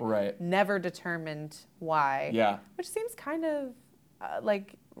a kid. Right. Never determined why. Yeah. Which seems kind of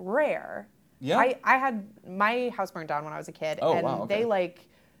rare. Yeah. I had my house burned down when I was a kid. Oh, and wow, okay. they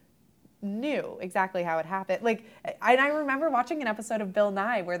knew exactly how it happened. And I remember watching an episode of Bill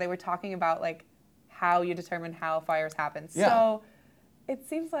Nye where they were talking about how you determine how fires happen. Yeah. So it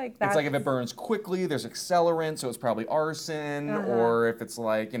seems like that's... It's like if it burns quickly, there's accelerant, so it's probably arson, or if it's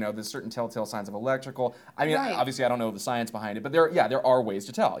there's certain telltale signs of electrical. I mean, Right. obviously I don't know the science behind it, but there are ways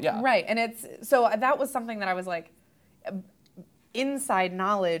to tell, yeah. Right, and so that was something that I was inside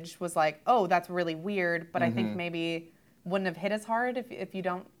knowledge was oh, that's really weird, but I think maybe wouldn't have hit as hard if you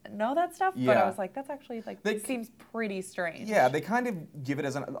don't know that stuff. But Yeah. I was like, that's actually it seems pretty strange. Yeah, they kind of give it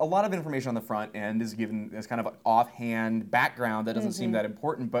as a lot of information on the front end is given as kind of an offhand background that doesn't seem that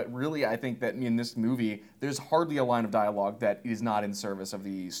important, but really I think that in this movie, there's hardly a line of dialogue that is not in service of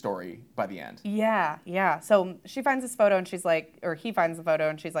the story by the end. Yeah. So she finds this photo and she's like, or he finds the photo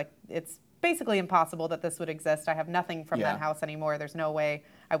and she's like, it's basically impossible that this would exist. I have nothing from Yeah. that house anymore. There's no way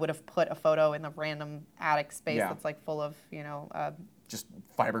I would have put a photo in the random attic space Yeah. that's full of, just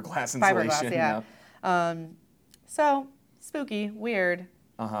fiberglass insulation. Fiberglass, yeah. So spooky, weird.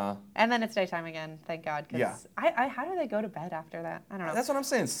 Uh-huh. And then it's daytime again, thank God. Yeah. How do they go to bed after that? I don't know. That's what I'm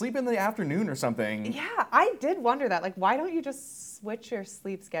saying. Sleep in the afternoon or something. Yeah, I did wonder that. Like, why don't you just switch your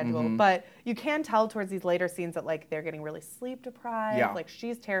sleep schedule? But you can tell towards these later scenes that, like, they're getting really sleep deprived. Yeah. Like,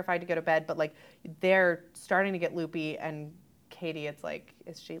 she's terrified to go to bed, but, like, they're starting to get loopy. And Katie, it's like,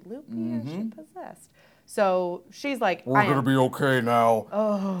 is she loopy or is she possessed? So she's like, We're going to be okay now.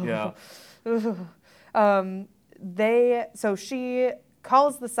 Oh. Yeah. So she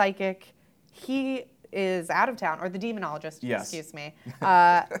calls the psychic. He is out of town, or the demonologist, Yes. excuse me.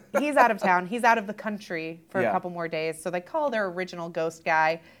 He's out of town. He's out of the country for a couple more days. So they call their original ghost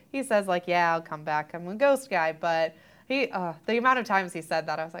guy. He says, like, yeah, I'll come back. I'm a ghost guy. But the amount of times he said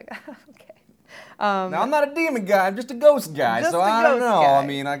that, I was like, okay. Now, I'm not a demon guy. I'm just a ghost guy. Just so a I don't ghost know. guy. I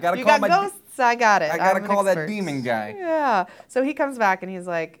mean, I got to You call got my... ghosts? I got it. I got to I'm an call that expert. demon guy. Yeah. So he comes back and he's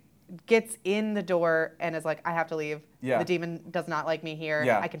like, gets in the door and is like, I have to leave. Yeah. The demon does not like me here.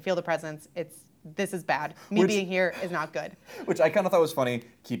 Yeah. I can feel the presence. This is bad. Me being here is not good. Which I kind of thought was funny,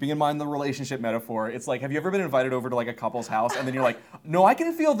 keeping in mind the relationship metaphor. It's like, have you ever been invited over to like a couple's house and then you're like, no, I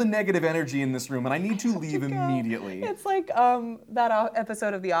can feel the negative energy in this room and I need to leave immediately. It's like that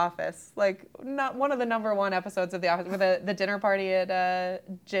episode of The Office, like not one of the number one episodes of The Office, with the dinner party at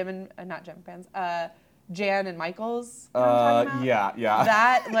Jan and Michael's. You know what I'm talking about? Yeah.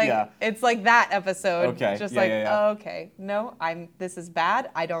 That Yeah. It's like that episode. Okay, Just yeah, like, yeah, yeah. okay, no, this is bad.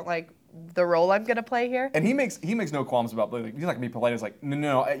 I don't like the role I'm gonna play here. And he makes no qualms about, like, he's not gonna be polite. He's like,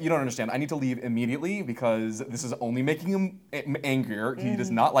 no, you don't understand. I need to leave immediately because this is only making him angrier. He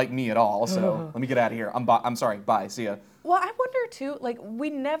does not like me at all. So let me get out of here. I'm sorry. Bye. See ya. Well, I wonder too, like,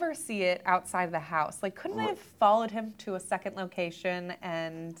 we never see it outside of the house. Like, couldn't they have followed him to a second location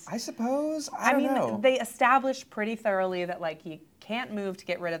and... I suppose. I don't know. They established pretty thoroughly that, like, he can't move to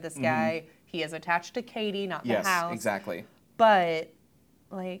get rid of this guy. He is attached to Katie, not the house. Yes, exactly. But,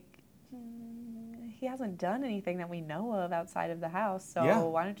 like, he hasn't done anything that we know of outside of the house. So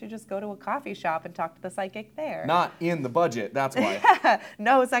why don't you just go to a coffee shop and talk to the psychic there? Not in the budget, that's why.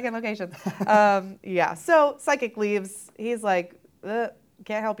 No second locations. So psychic leaves. He's like,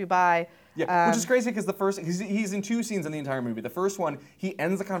 can't help you, bye. Yeah, which is crazy because he's in two scenes in the entire movie. The first one, he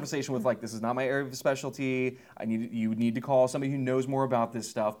ends the conversation with like, "This is not my area of specialty. You need to call somebody who knows more about this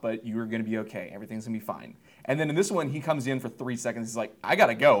stuff, but you're gonna be okay. Everything's gonna be fine." And then in this one, he comes in for 3 seconds. He's like, "I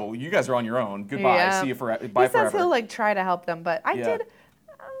gotta go. You guys are on your own. Goodbye. Yeah. See you forever. He Bye says forever." he'll like try to help them, but I Yeah. did.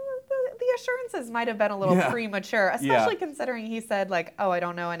 The assurances might have been a little premature, especially considering he said like, "Oh, I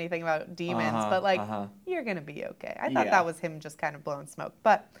don't know anything about demons," but like, you're gonna be okay. I thought that was him just kind of blowing smoke,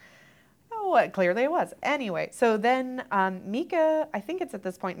 but. Oh, clearly it was. Anyway, so then Mika, I think it's at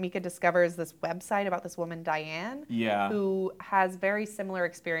this point, Mika discovers this website about this woman, Diane, who has very similar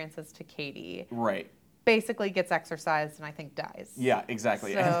experiences to Katie. Right. Basically gets exorcised and I think dies. Yeah,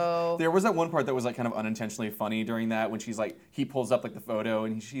 exactly. So... And there was that one part that was like kind of unintentionally funny during that when she's like, he pulls up like the photo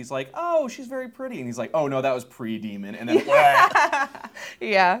and she's like, "Oh, she's very pretty," and he's like, "Oh no, that was pre-demon," and then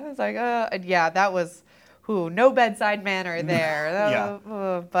yeah, it's like, that was, no bedside manner there.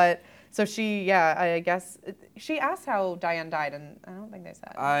 But. So I guess, she asked how Diane died, and I don't think they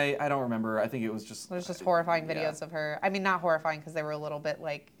said. I don't remember. I think it was just... There's just horrifying videos of her. I mean, not horrifying, because they were a little bit,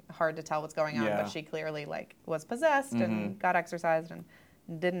 like, hard to tell what's going on, but she clearly, like, was possessed and got exorcised and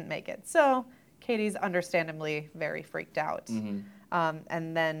didn't make it. So Katie's understandably very freaked out.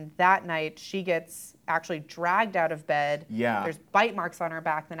 And then that night, she gets actually dragged out of bed. Yeah. There's bite marks on her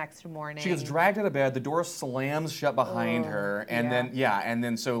back the next morning. She gets dragged out of bed. The door slams shut behind her. And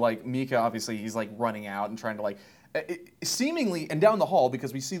then so like Mika, obviously, he's like running out and trying to like, seemingly, and down the hall,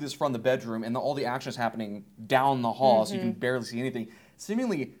 because we see this from the bedroom and all the action is happening down the hall, so you can barely see anything,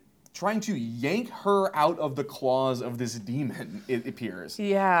 seemingly trying to yank her out of the claws of this demon, it appears.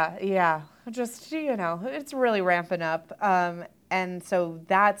 Yeah. Just, it's really ramping up. And so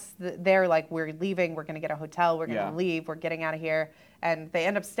they're like, we're leaving, we're going to get a hotel, we're going to leave, we're getting out of here. And they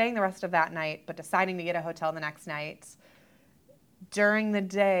end up staying the rest of that night, but deciding to get a hotel the next night. During the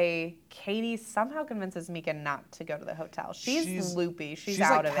day, Katie somehow convinces Mika not to go to the hotel. She's loopy. She's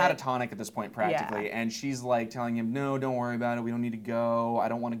out like of it. catatonic at this point, practically. And she's like telling him, "No, don't worry about it. We don't need to go. I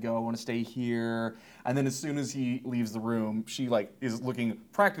don't want to go. I want to stay here." And then as soon as he leaves the room, she like is looking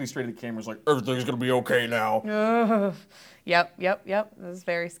practically straight at the cameras like, "Everything's going to be okay now." Yep. This is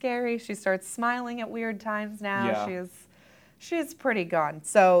very scary. She starts smiling at weird times now. Yeah. She's pretty gone.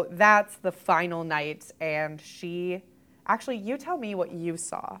 So that's the final night, and she... Actually, you tell me what you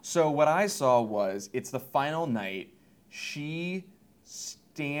saw. So what I saw was, it's the final night. She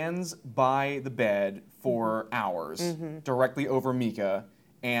stands by the bed for hours, directly over Mika,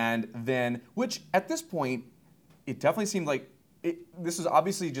 and then, which at this point, it definitely seemed like, this was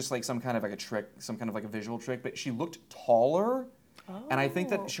obviously just like some kind of like a trick, some kind of like a visual trick, but she looked taller, and I think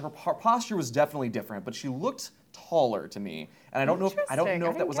that her posture was definitely different, but she looked taller to me, and I don't know if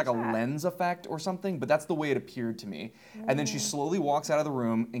that was like a lens effect or something, but that's the way it appeared to me. And then she slowly walks out of the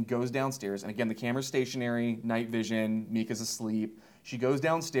room and goes downstairs, and again the camera's stationary, night vision, Mika's asleep. She goes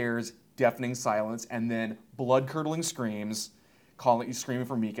downstairs, deafening silence, and then blood-curdling screams, screaming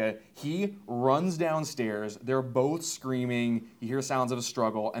for Mika. He runs downstairs. They're both screaming. You hear sounds of a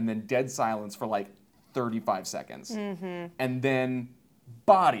struggle, and then dead silence for like 35 seconds. And then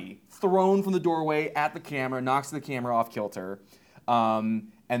body thrown from the doorway at the camera, knocks the camera off kilter.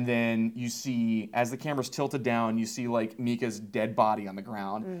 And then you see, as the camera's tilted down, you see like Mika's dead body on the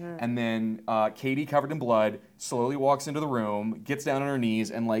ground. And then Katie, covered in blood, slowly walks into the room, gets down on her knees,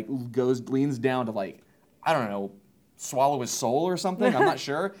 and like leans down to like, I don't know, swallow his soul or something. I'm not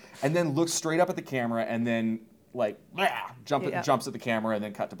sure. And then looks straight up at the camera, and then like jumps at the camera, and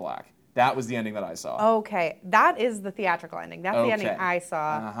then cut to black. That was the ending that I saw. Okay, that is the theatrical ending. That's the ending I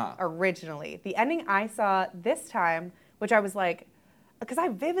saw originally. The ending I saw this time, which I was like, because I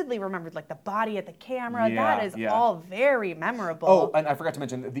vividly remembered like the body at the camera. That is all very memorable. Oh, and I forgot to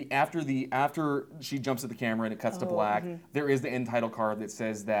mention after she jumps at the camera and it cuts to black, there is the end title card that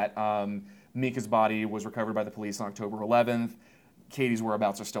says that Mika's body was recovered by the police on October 11th. Katie's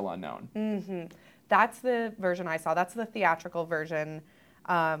whereabouts are still unknown. That's the version I saw. That's the theatrical version.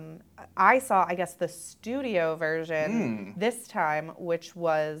 I saw, I guess, the studio version this time, which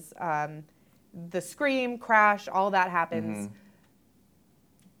was the scream, crash, all that happens.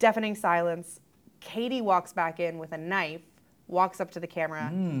 Deafening silence. Katie walks back in with a knife, walks up to the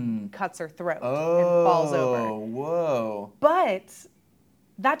camera, cuts her throat, and falls over. Whoa. But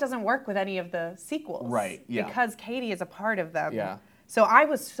that doesn't work with any of the sequels. Right, yeah. Because Katie is a part of them. Yeah. So I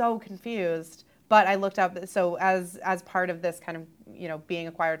was so confused, but I looked up, so as part of this kind of, being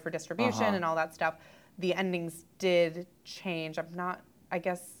acquired for distribution and all that stuff, the endings did change. I'm not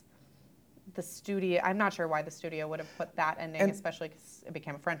sure why the studio would have put that ending, especially because it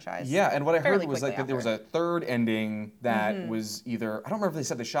became a franchise. Yeah, and what I heard was like that there was a third ending that was either, I don't remember if they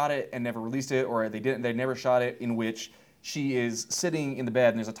said they shot it and never released it, or they never shot it, in which she is sitting in the bed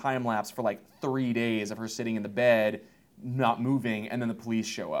and there's a time lapse for like 3 days of her sitting in the bed, not moving, and then the police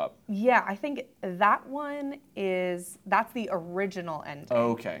show up. Yeah, I think that one that's the original ending.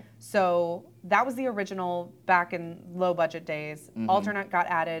 Okay. So that was the original back in low budget days. Alternate got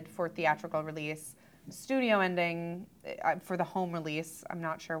added for theatrical release. Studio ending for the home release, I'm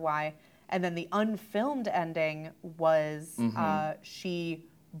not sure why. And then the unfilmed ending was she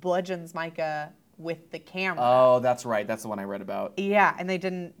bludgeons Micah with the camera. Oh, that's right. That's the one I read about. Yeah, and they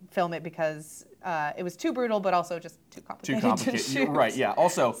didn't film it because it was too brutal, but also just too complicated. To shoot. Right, yeah.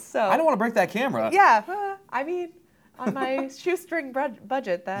 Also, I don't want to break that camera. Yeah, I mean, on my shoestring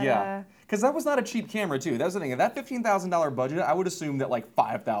budget, that... Yeah, because that was not a cheap camera, too. That was the thing. That $15,000 budget, I would assume that like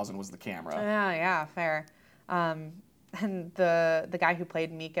 $5,000 was the camera. Yeah, fair. And the guy who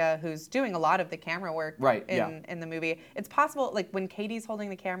played Mika, who's doing a lot of the camera work in the movie, it's possible, like when Katie's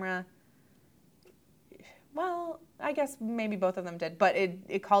holding the camera... Well, I guess maybe both of them did, but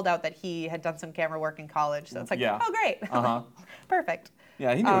it called out that he had done some camera work in college, so it's like, oh, great. Perfect.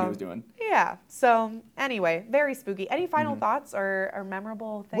 Yeah, he knew what he was doing. Yeah, so anyway, very spooky. Any final thoughts or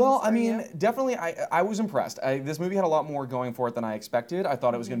memorable things? Well, I mean, definitely, I was impressed. This movie had a lot more going for it than I expected. I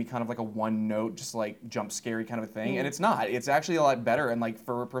thought it was going to be kind of like a one-note, just like jump scary kind of a thing, and it's not. It's actually a lot better, and like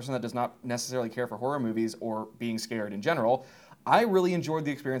for a person that does not necessarily care for horror movies or being scared in general, I really enjoyed the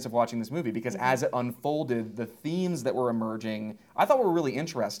experience of watching this movie because as it unfolded, the themes that were emerging, I thought were really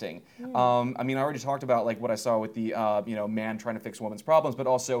interesting. I mean, I already talked about like what I saw with the man trying to fix woman's problems, but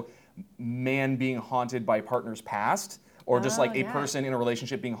also man being haunted by partner's past, or just like a person in a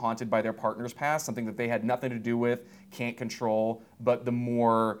relationship being haunted by their partner's past, something that they had nothing to do with, can't control, but the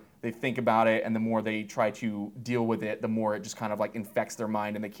more they think about it and the more they try to deal with it, the more it just kind of like infects their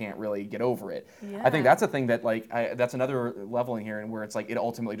mind and they can't really get over it. Yeah. I think that's a thing that like, that's another level in here, and where it's like it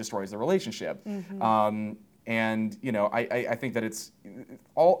ultimately destroys the relationship. And I think that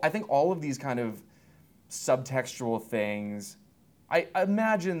I think all of these kind of subtextual things, I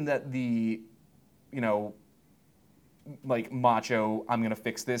imagine that the, like macho, I'm gonna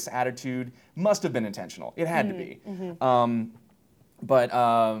fix this attitude must have been intentional. It had to be. But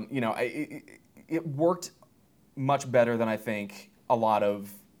it worked much better than I think a lot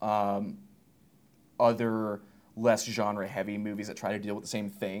of other less genre-heavy movies that try to deal with the same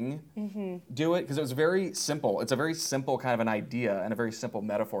thing do it, because it was very simple. It's a very simple kind of an idea and a very simple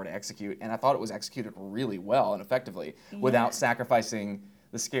metaphor to execute, and I thought it was executed really well and effectively without sacrificing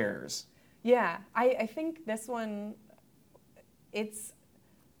the scares. Yeah, I think this one, it's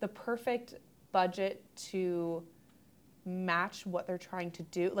the perfect budget to match what they're trying to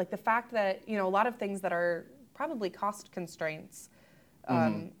do. Like the fact that, a lot of things that are probably cost constraints,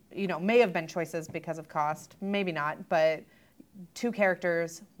 may have been choices because of cost, maybe not, but 2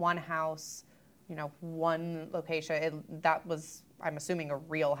 characters, 1 house, 1 location. That was, I'm assuming, a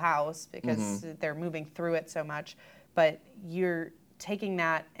real house because they're moving through it so much. But you're taking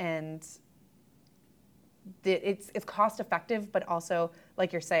that and it's cost effective, but also,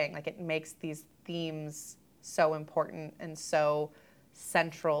 like you're saying, like it makes these themes so important and so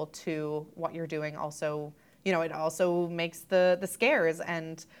central to what you're doing. Also, it also makes the scares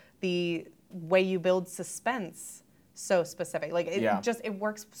and the way you build suspense so specific. Like it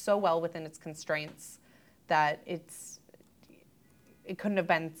works so well within its constraints that it couldn't have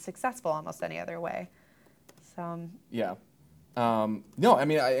been successful almost any other way. So yeah. No, I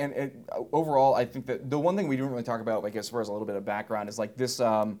mean, overall, I think that the one thing we didn't really talk about, like as far as a little bit of background, is like this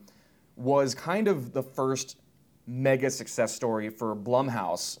was kind of the first mega success story for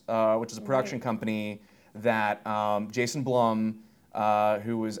Blumhouse, which is a production company that Jason Blum,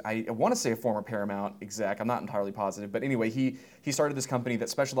 who was, I want to say a former Paramount exec, I'm not entirely positive, but anyway, he started this company that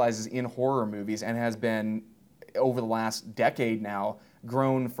specializes in horror movies and has been, over the last decade now,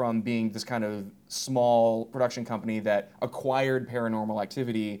 grown from being this kind of small production company that acquired Paranormal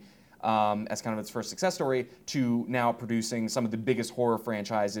Activity as kind of its first success story to now producing some of the biggest horror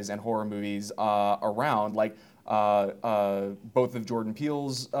franchises and horror movies around, like both of Jordan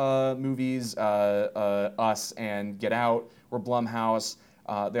Peele's movies, Us and Get Out, were Blumhouse.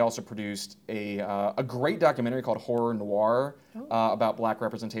 They also produced a great documentary called Horror Noir about Black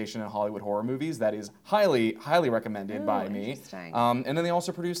representation in Hollywood horror movies that is highly, highly recommended by me. And then they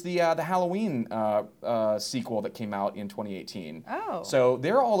also produced the Halloween sequel that came out in 2018. Oh. So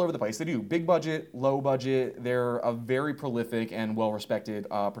they're all over the place. They do big budget, low budget. They're a very prolific and well-respected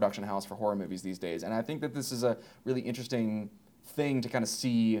production house for horror movies these days. And I think that this is a really interesting thing to kind of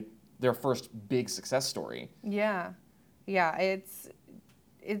see their first big success story. Yeah. Yeah,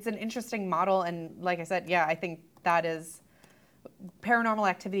 it's an interesting model, and like I said, I think that is Paranormal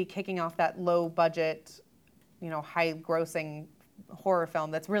Activity kicking off that low budget, high grossing horror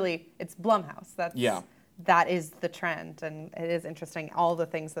film. That's really, it's Blumhouse. That is the trend, and it is interesting all the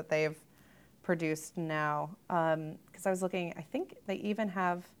things that they've produced now. Because I was looking, I think they even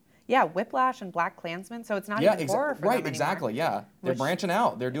have Whiplash and Black Klansman. So it's not even horror for them anymore. Exactly. Yeah, they're branching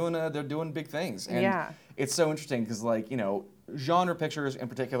out. They're doing big things, and it's so interesting because genre pictures, in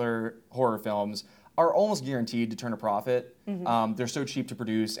particular horror films, are almost guaranteed to turn a profit. They're so cheap to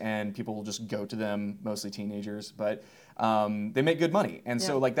produce, and people will just go to them, mostly teenagers, but they make good money. And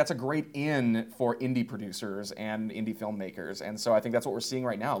so that's a great in for indie producers and indie filmmakers. And so I think that's what we're seeing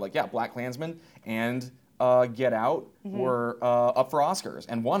right now. Black Klansman and Get Out were up for Oscars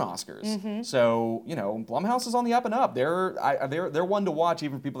and won Oscars. So, Blumhouse is on the up and up. They're one to watch,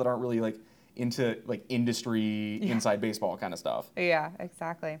 even for people that aren't really into industry inside baseball kind of stuff. Yeah,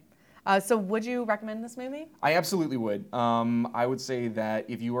 exactly. So would you recommend this movie? I absolutely would. I would say that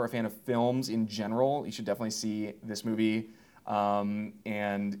if you are a fan of films in general, you should definitely see this movie.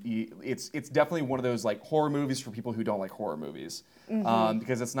 And it's definitely one of those horror movies for people who don't like horror movies,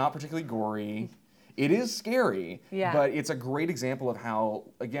 because it's not particularly gory. It is scary, but it's a great example of how,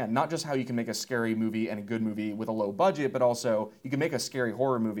 again, not just how you can make a scary movie and a good movie with a low budget, but also you can make a scary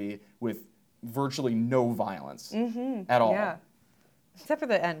horror movie with virtually no violence at all. Yeah. Except for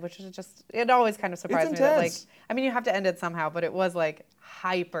the end, which is just, it always kind of surprised me that, you have to end it somehow, but it was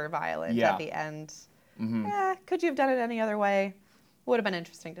hyper violent at the end. Could you have done it any other way? Would have been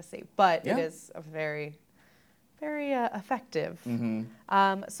interesting to see, but it is a very, very effective.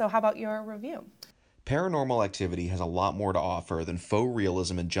 So how about your review? Paranormal Activity has a lot more to offer than faux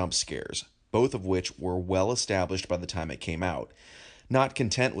realism and jump scares, both of which were well established by the time it came out. Not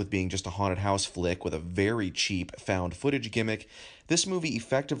content with being just a haunted house flick with a very cheap found footage gimmick, this movie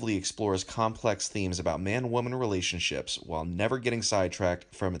effectively explores complex themes about man-woman relationships while never getting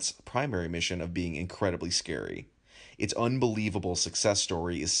sidetracked from its primary mission of being incredibly scary. Its unbelievable success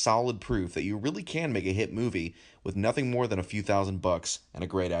story is solid proof that you really can make a hit movie with nothing more than a few $1,000 and a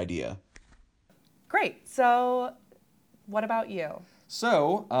great idea. Great. So, what about you?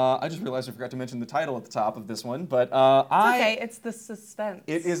 So, I just realized I forgot to mention the title at the top of this one, but okay, it's the suspense.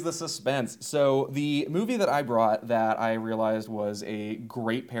 It is the suspense. So, the movie that I brought that I realized was a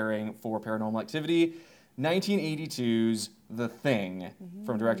great pairing for Paranormal Activity 1982's The Thing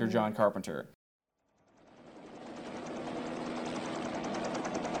from director John Carpenter.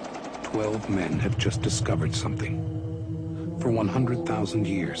 12 men have just discovered something. For 100,000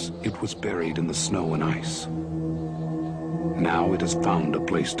 years, it was buried in the snow and ice. Now it has found a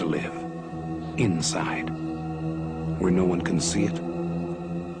place to live. Inside. Where no one can see it,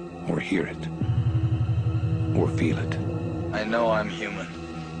 or hear it, or feel it. I know I'm human.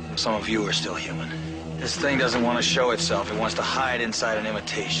 Some of you are still human. This thing doesn't want to show itself. It wants to hide inside an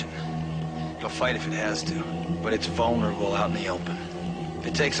imitation. It'll fight if it has to, but it's vulnerable out in the open. If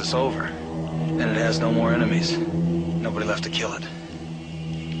it takes us over, then it has no more enemies. Nobody left to kill it.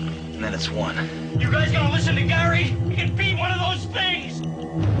 And then it's won. You guys gonna listen to Gary? He can beat one of those things!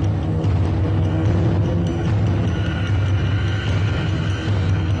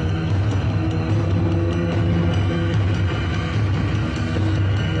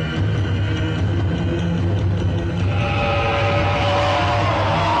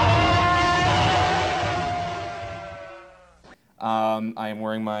 I am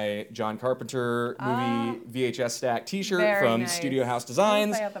wearing my John Carpenter movie VHS stack T-shirt Very from nice. Studio House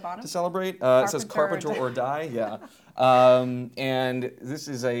Designs Say at the bottom? to celebrate. It says Carpenter or Die. Yeah. And this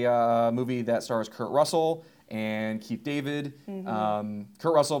is a movie that stars Kurt Russell and Keith David.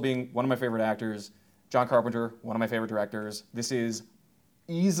 Kurt Russell being one of my favorite actors. John Carpenter, one of my favorite directors. This is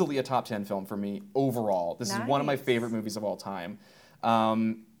easily a top 10 film for me overall. This is one of my favorite movies of all time.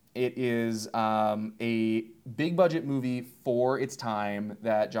 It is a big budget movie for its time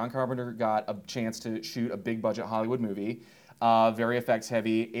that John Carpenter got a chance to shoot a big budget Hollywood movie. Very effects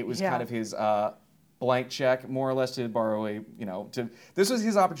heavy. It was kind of his blank check, more or less, to borrow this was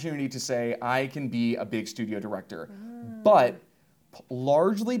his opportunity to say, I can be a big studio director. But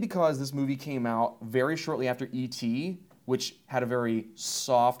largely because this movie came out very shortly after E.T., which had a very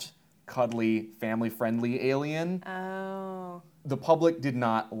soft, cuddly, family-friendly alien. The public did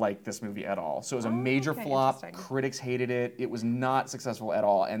not like this movie at all. So it was a major flop. Critics hated it. It was not successful at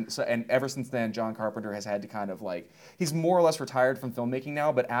all. And ever since then, John Carpenter has had to kind of he's more or less retired from filmmaking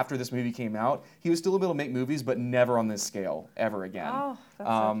now, but after this movie came out, he was still able to make movies, but never on this scale ever again.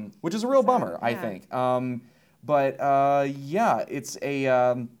 Which is a real bummer, I think. It's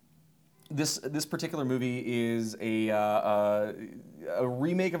a... This particular movie is a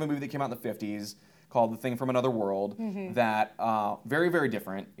remake of a movie that came out in the 50s called The Thing from Another World that very, very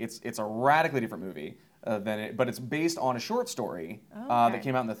different. It's a radically different movie but it's based on a short story that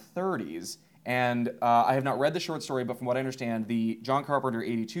came out in the 30s. And I have not read the short story, but from what I understand, the John Carpenter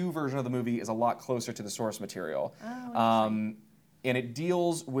 82 version of the movie is a lot closer to the source material. And it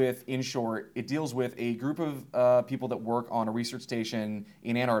deals with, in short, a group of people that work on a research station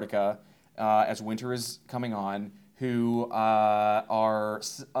in Antarctica as winter is coming on, who are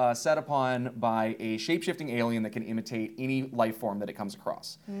set upon by a shape-shifting alien that can imitate any life form that it comes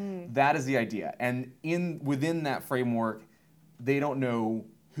across. That is the idea. And within that framework, they don't know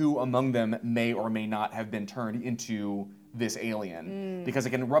who among them may or may not have been turned into this alien, because it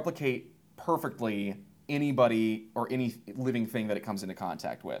can replicate perfectly anybody or any living thing that it comes into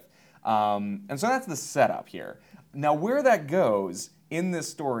contact with. And so that's the setup here. Now, where that goes in this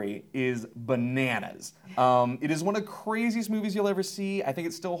story is bananas. It is one of the craziest movies you'll ever see. I think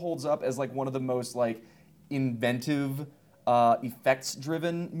it still holds up as one of the most inventive,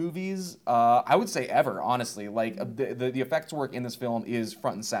 effects-driven movies, I would say ever, honestly. The effects work in this film is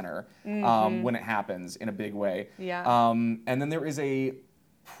front and center when it happens in a big way. And then there is a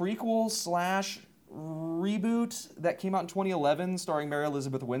prequel / reboot that came out in 2011 starring Mary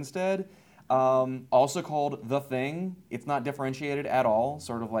Elizabeth Winstead, also called The Thing. It's not differentiated at all,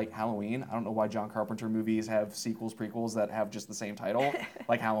 sort of like Halloween. I don't know why John Carpenter movies have sequels, prequels that have just the same title,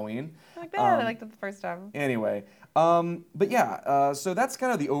 like Halloween. I like that. I liked it the first time. Anyway, so that's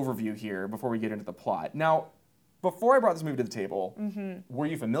kind of the overview here before we get into the plot. Now, before I brought this movie to the table, were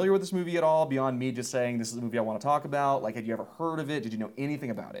you familiar with this movie at all, beyond me just saying this is a movie I want to talk about? Had you ever heard of it? Did you know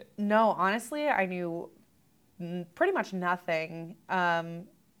anything about it? No, honestly, I knew pretty much nothing.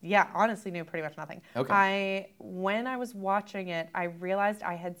 Honestly knew pretty much nothing. Okay. When I was watching it, I realized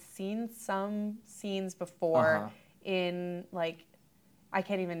I had seen some scenes before in, I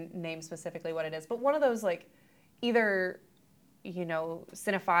can't even name specifically what it is, but one of those, either...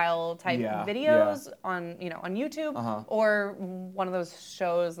 cinephile type videos on YouTube, or one of those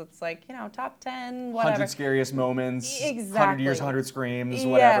shows that's top 10, whatever. 100 scariest moments, exactly. 100 years, 100 screams,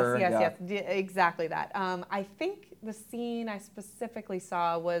 whatever. Yes, exactly that. I think the scene I specifically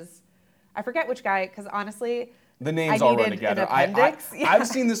saw was, I forget which guy, because honestly, The names I all run needed together. an appendix. I've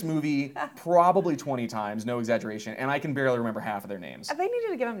seen this movie probably 20 times, no exaggeration, and I can barely remember half of their names. They needed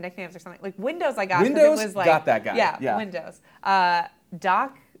to give him nicknames or something. Like Windows, I got. 'Cause Windows, it was like, got that guy. Yeah. Windows.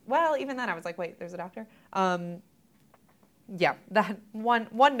 Doc. Well, even then, I was like, wait, there's a doctor. Yeah, that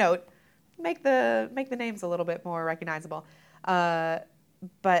one note. Make the names a little bit more recognizable.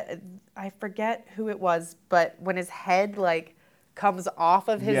 But I forget who it was. But when his head like comes off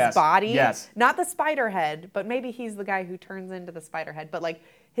of his body, not the spider head, but maybe he's the guy who turns into the spider head. But like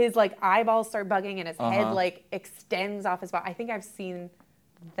his like eyeballs start bugging and his head like extends off his body. I think I've seen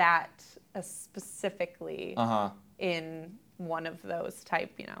that specifically in one of those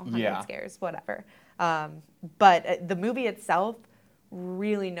type, 100 scares, whatever. But the movie itself,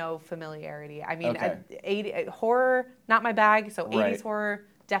 really no familiarity. I mean, 80, horror, not my bag. So 80s horror,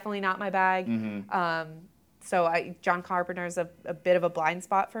 definitely not my bag. So John Carpenter's a bit of a blind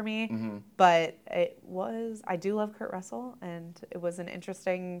spot for me. But I do love Kurt Russell, and it was an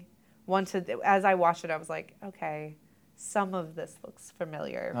interesting one as I watched it, I was like, okay, some of this looks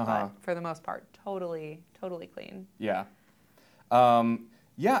familiar, but for the most part, totally clean. Yeah.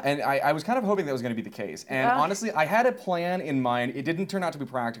 And I was kind of hoping that was going to be the case. And honestly, I had a plan in mind. It didn't turn out to be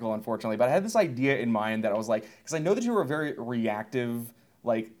practical, unfortunately, but I had this idea in mind that I was like, because I know that you were a very reactive,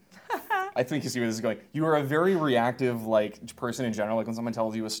 like, I think you see where this is going. You are a very reactive, like, person in general. Like when someone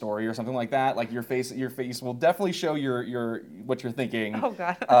tells you a story or something like that, like your face will definitely show your what you're thinking. Oh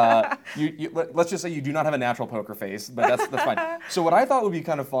God. Let's just say you do not have a natural poker face, but that's fine. So what I thought would be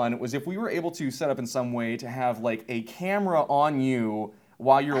kind of fun was if we were able to set up in some way to have like a camera on you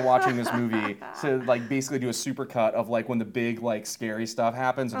while you're watching this movie to like basically do a super cut of like when the big like scary stuff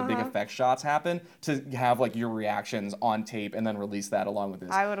happens or the big effect shots happen, to have like your reactions on tape and then release that along with this.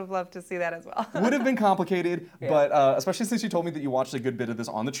 I would have loved to see that as well. Would have been complicated, but especially since you told me that you watched a good bit of this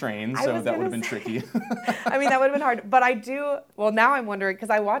on the train, so that would have been tricky. I mean, that would have been hard, but well, now I'm wondering, because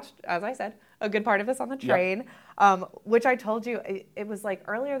I watched, as I said, a good part of this on the train, which I told you, it was like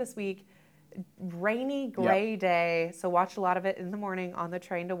earlier this week, rainy, gray day, so watched a lot of it in the morning on the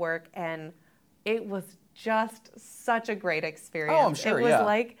train to work, and it was just such a great experience. Oh, I'm sure, it was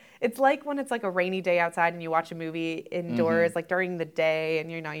like, it's like when it's like a rainy day outside and you watch a movie indoors, like during the day, and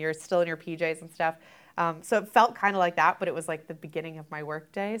you're still in your PJs and stuff. So it felt kind of like that, but it was like the beginning of my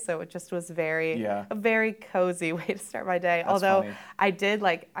work day, so it just was a very cozy way to start my day. That's Although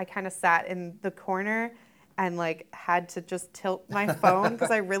funny. I kind of sat in the corner and like had to just tilt my phone because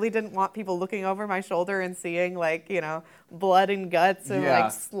I really didn't want people looking over my shoulder and seeing like, blood and guts and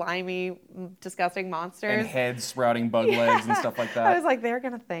like slimy, disgusting monsters. And heads sprouting bug legs and stuff like that. I was like, they're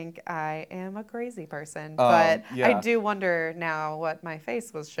going to think I am a crazy person. But I do wonder now what my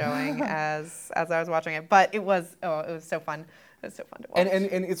face was showing as I was watching it. But it was so fun. It was so fun to watch.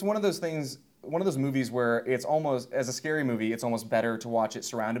 And it's one of those things, one of those movies where it's almost, as a scary movie, it's almost better to watch it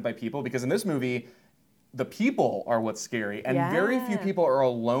surrounded by people, because in this movie, the people are what's scary, and very few people are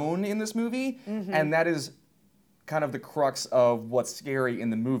alone in this movie, and that is kind of the crux of what's scary in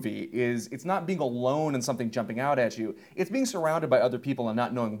the movie. Is it's not being alone and something jumping out at you, it's being surrounded by other people and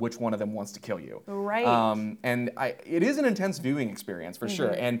not knowing which one of them wants to kill you. Right. It is an intense viewing experience for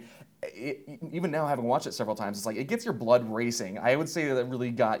sure, and even now, having watched it several times, it's like it gets your blood racing. I would say that it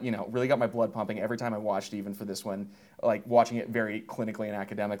really got my blood pumping every time I watched, even for this one, like watching it very clinically and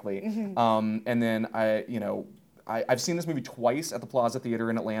academically. And then I've seen this movie twice at the Plaza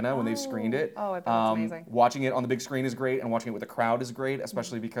Theater in Atlanta when they've screened it. Oh, I bet it's amazing. Watching it on the big screen is great, and watching it with a crowd is great,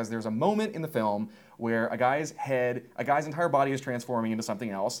 especially because there's a moment in the film where a guy's entire body is transforming into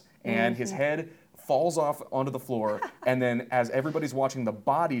something else, and his head falls off onto the floor, and then as everybody's watching the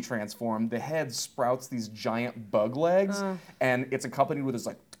body transform, the head sprouts these giant bug legs, and it's accompanied with this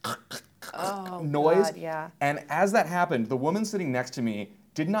like noise. God, And as that happened, the woman sitting next to me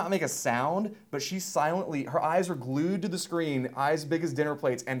did not make a sound, but she silently, her eyes were glued to the screen, eyes big as dinner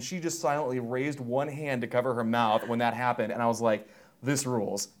plates, and she just silently raised one hand to cover her mouth when that happened, and I was like, this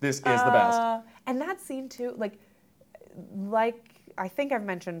rules. This is the best. And that scene too, like I think I've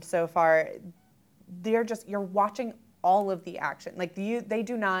mentioned so far, you're watching all of the action. Like they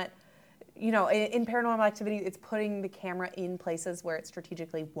do not, in Paranormal Activity, it's putting the camera in places where it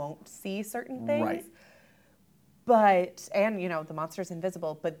strategically won't see certain things. Right. But, and the monster's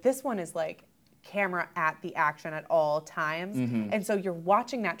invisible, but this one is like camera at the action at all times. And so you're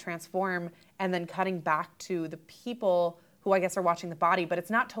watching that transform and then cutting back to the people who I guess are watching the body, but it's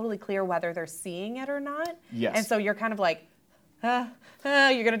not totally clear whether they're seeing it or not. Yes. And so you're kind of like,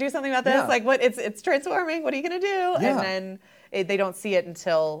 you're gonna do something about this? Yeah. Like, what? It's transforming. What are you gonna do? Yeah. And then they don't see it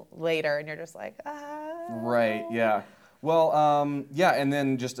until later, and you're just like, Right. Yeah. Well, yeah, and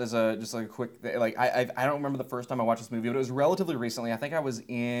then just like a quick, like I don't remember the first time I watched this movie, but it was relatively recently. I think I was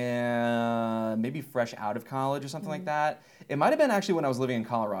in maybe fresh out of college or something like that. It might have been actually when I was living in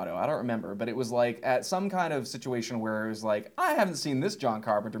Colorado. I don't remember, but it was like at some kind of situation where it was like, I haven't seen this John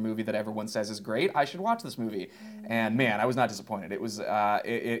Carpenter movie that everyone says is great. I should watch this movie. And man, I was not disappointed. It was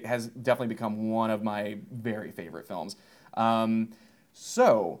it has definitely become one of my very favorite films.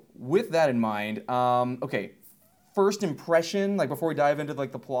 So with that in mind, okay. First impression, like before we dive into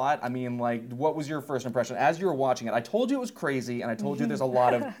like the plot, I mean, like, what was your first impression as you were watching it? I told you it was crazy, and I told you there's a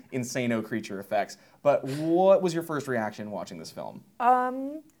lot of insano creature effects. But what was your first reaction watching this film?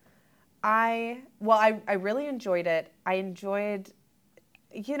 I really enjoyed it. I enjoyed,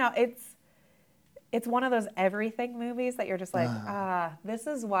 it's one of those everything movies that you're just like, this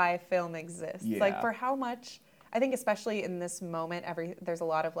is why film exists. Yeah. Like for how much, I think especially in this moment, there's a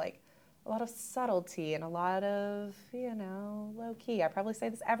lot of subtlety and a lot of, low key. I probably say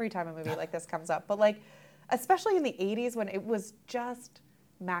this every time a movie like this comes up, but like, especially in the 80s when it was just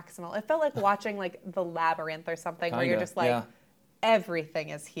maximal. It felt like watching like The Labyrinth or something where you're just like, everything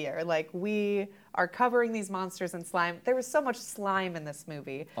is here. Like we are covering these monsters in slime. There was so much slime in this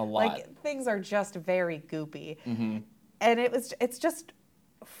movie. A lot. Like things are just very goopy. Mm-hmm. And it's just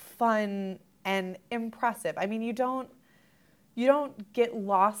fun and impressive. I mean, you don't get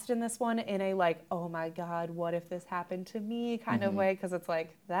lost in this one in a like, oh my God, what if this happened to me kind of way, because it's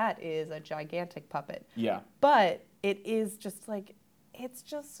like, that is a gigantic puppet. Yeah. But it is just like, it's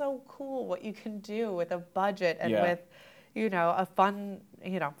just so cool what you can do with a budget and with, a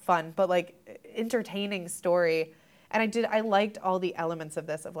fun, but like entertaining story. And I liked all the elements of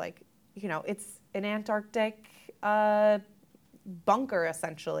this of like, it's an Antarctic bunker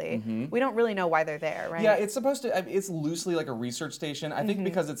essentially. We don't really know why they're there, right? Yeah, it's supposed to. It's loosely like a research station. I think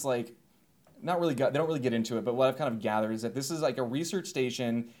because it's like they don't really get into it. But what I've kind of gathered is that this is like a research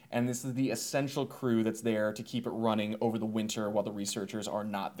station, and this is the essential crew that's there to keep it running over the winter while the researchers are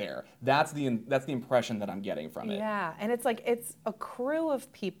not there. That's the impression that I'm getting from it. Yeah, and it's like it's a crew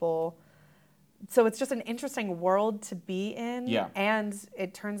of people. So it's just an interesting world to be in. Yeah. And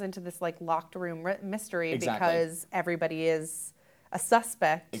it turns into this like locked room mystery Exactly. because everybody is a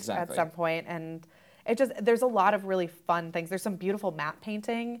suspect at some point. And there's a lot of really fun things. There's some beautiful map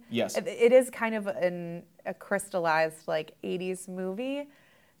painting. Yes. It is kind of a crystallized like 80s movie.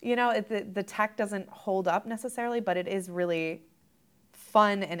 The tech doesn't hold up necessarily, but it is really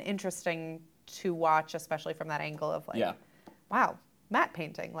fun and interesting to watch, especially from that angle of like, wow. Matte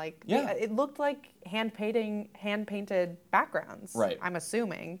painting, like it looked like hand painted backgrounds. Right. I'm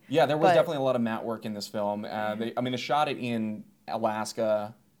assuming. Yeah, there was definitely a lot of matte work in this film. They shot it in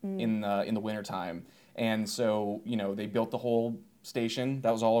Alaska in the wintertime, and so they built the whole station.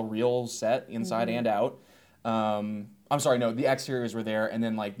 That was all a real set inside and out. I'm sorry, no, the exteriors were there, and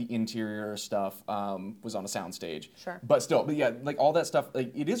then like the interior stuff was on a soundstage. Sure. But still, like all that stuff,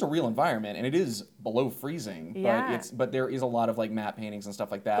 like it is a real environment, and it is below freezing. Yeah. But there is a lot of like matte paintings and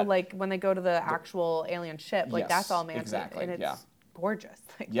stuff like that. But like when they go to the actual alien ship, like that's all matte. Exactly. And it's gorgeous.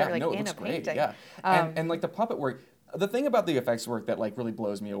 Like Yeah, they're like no, it in looks a great. painting. Yeah, and like the puppet work. The thing about the effects work that like really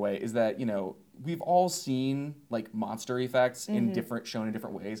blows me away is that we've all seen like monster effects shown in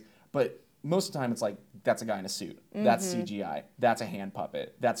different ways, but most of the time it's like that's a guy in a suit, that's CGI, that's a hand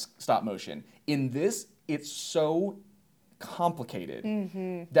puppet, that's stop motion. In this, it's so complicated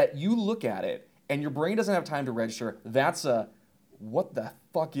that you look at it and your brain doesn't have time to register. That's what the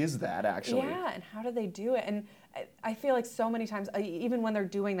fuck is that actually? Yeah, and how do they do it? And I feel like so many times, even when they're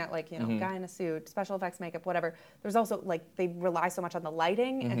doing that, like, guy in a suit, special effects, makeup, whatever, there's also, like, they rely so much on the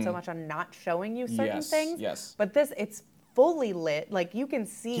lighting and so much on not showing you certain things. Yes. But it's fully lit. Like, you can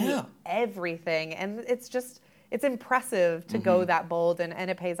see everything. And it's impressive to go that bold,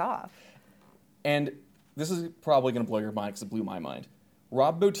 and it pays off. And this is probably going to blow your mind because it blew my mind.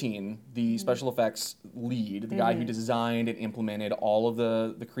 Rob Bottin, the special effects lead, the guy who designed and implemented all of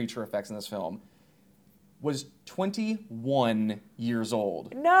the creature effects in this film, was 21 years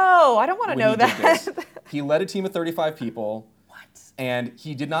old. No, I don't want to know that. He led a team of 35 people. What? And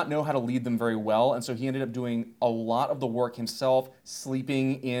he did not know how to lead them very well, and so he ended up doing a lot of the work himself,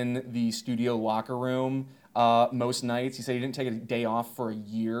 sleeping in the studio locker room most nights. He said he didn't take a day off for a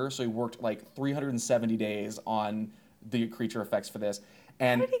year, so he worked like 370 days on the creature effects for this.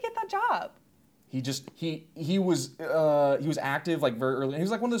 And how did he get that job? He was active like very early. He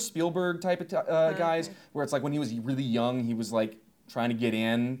was like one of those Spielberg type of guys where it's like when he was really young, he was like trying to get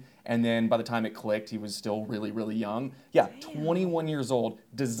in, and then by the time it clicked, he was still really, really young. Yeah, damn. 21 years old,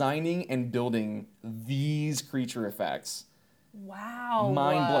 designing and building these creature effects. Wow.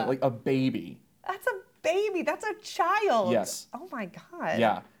 Mind blowing, like a baby. baby. That's a child. Yes. Oh my God.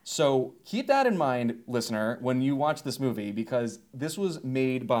 Yeah. So keep that in mind, listener, when you watch this movie, because this was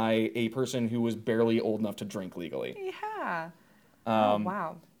made by a person who was barely old enough to drink legally. Yeah. Oh,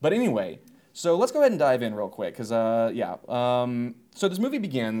 wow. But anyway, so let's go ahead and dive in real quick, because, so this movie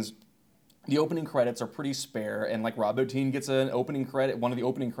begins. The opening credits are pretty spare, and like Rob Bottin gets an opening credit, one of the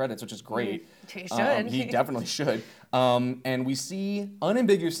opening credits, which is great. He should. He definitely should. And we see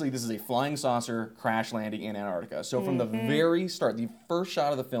unambiguously this is a flying saucer crash landing in Antarctica. So from the very start, the first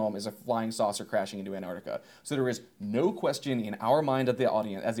shot of the film is a flying saucer crashing into Antarctica. So there is no question in our mind as the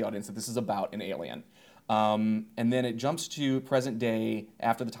audience that this is about an alien. And then it jumps to present day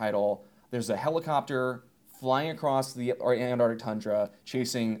after the title. There's a helicopter flying across the Antarctic tundra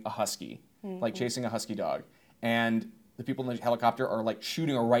chasing a husky. Like chasing a husky dog. And the people in the helicopter are like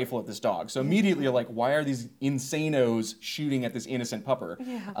shooting a rifle at this dog. So immediately you're like, why are these insanos shooting at this innocent pupper?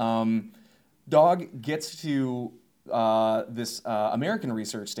 Yeah. Dog gets to this American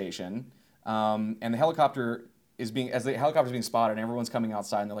research station, and the helicopter is being spotted, and everyone's coming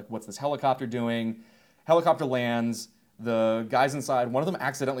outside, and they're like, what's this helicopter doing? Helicopter lands. The guys inside, one of them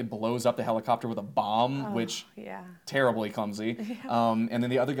accidentally blows up the helicopter with a bomb, which terribly clumsy. And then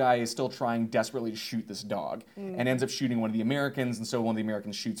the other guy is still trying desperately to shoot this dog and ends up shooting one of the Americans, and so one of the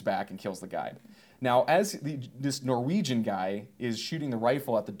Americans shoots back and kills the guy. Now, as this Norwegian guy is shooting the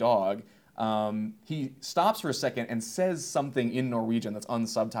rifle at the dog, he stops for a second and says something in Norwegian that's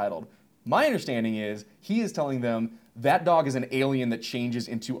unsubtitled. My understanding is he is telling them that dog is an alien that changes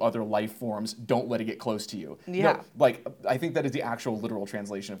into other life forms. Don't let it get close to you. Yeah. No, like, I think that is the actual literal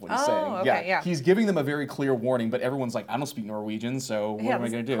translation of what he's saying. Okay, yeah. He's giving them a very clear warning, but everyone's like, I don't speak Norwegian, so what am I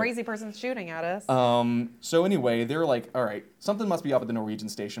going to do? Crazy person's shooting at us. So anyway, they're like, all right, something must be up at the Norwegian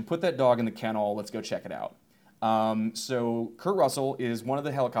station. Put that dog in the kennel. Let's go check it out. So Kurt Russell is one of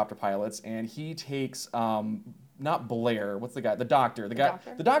the helicopter pilots, and he takes... not Blair. What's the guy? The doctor. The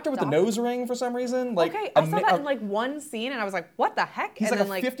doctor with the nose ring for some reason. Like, okay, I saw that in like one scene, and I was like, "What the heck?" He's and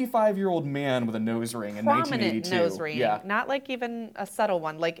like a 55-year-old man with a nose ring in prominent 1982. Nose ring, yeah, not like even a subtle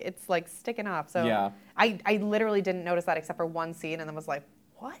one. Like it's like sticking off. So yeah. I literally didn't notice that except for one scene, and then was like,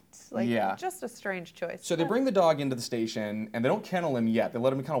 "What?" Like, just a strange choice. So they bring the dog into the station, and they don't kennel him yet. They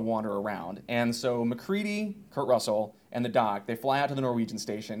let him kind of wander around. And so MacReady, Kurt Russell, and the doc, they fly out to the Norwegian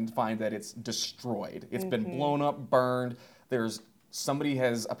station to find that it's destroyed. It's been blown up, burned. Somebody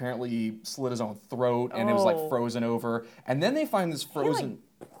has apparently slit his own throat, and it was like frozen over. And then they find this frozen...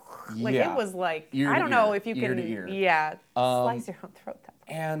 Like it was like, I don't know if you can... Ear to ear. Yeah, slice your own throat.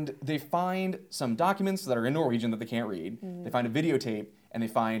 And they find some documents that are in Norwegian that they can't read. They find a videotape, and they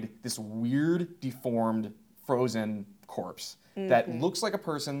find this weird, deformed, frozen corpse that looks like a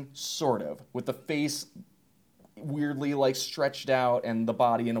person, sort of, with the face weirdly like stretched out and the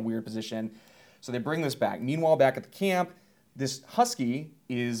body in a weird position. So they bring this back. Meanwhile, back at the camp, this husky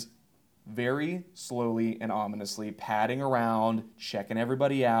is very slowly and ominously padding around, checking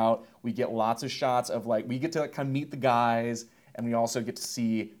everybody out. We get lots of shots of like, we get to like kind of meet the guys, and we also get to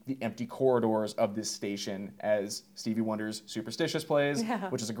see the empty corridors of this station as Stevie Wonder's Superstitious plays,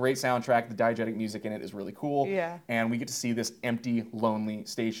 which is a great soundtrack. The diegetic music in it is really cool. Yeah. And we get to see this empty, lonely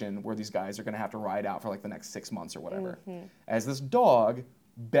station where these guys are going to have to ride out for like the next 6 months or whatever. As this dog,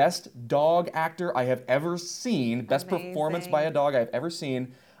 best dog actor I have ever seen, best performance by a dog I have ever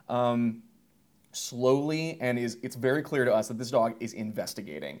seen, slowly, and it's very clear to us that this dog is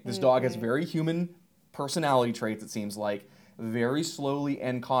investigating. This dog has very human personality traits, it seems like, very slowly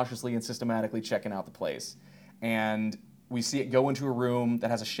and cautiously and systematically checking out the place. And we see it go into a room that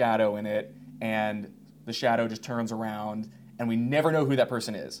has a shadow in it, and the shadow just turns around, and we never know who that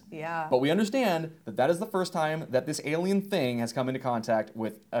person is. Yeah. But we understand that that is the first time that this alien thing has come into contact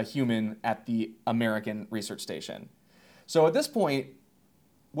with a human at the American research station. So at this point,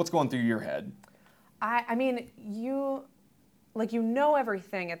 what's going through your head? I mean, you know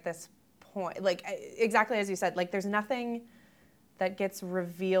everything at this point. Like, exactly as you said, like, there's nothing that gets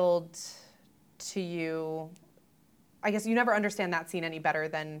revealed to you. I guess you never understand that scene any better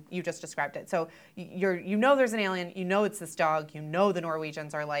than you just described it. So you know there's an alien, you know it's this dog, you know the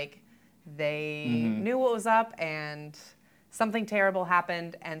Norwegians are like, they knew what was up and something terrible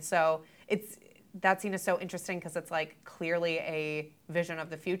happened. And so that scene is so interesting because it's like clearly a vision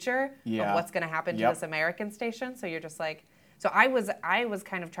of the future of what's going to happen to this American station. So you're just like, so I was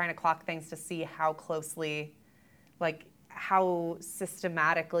kind of trying to clock things to see how closely, like how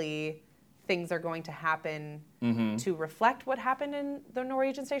systematically things are going to happen to reflect what happened in the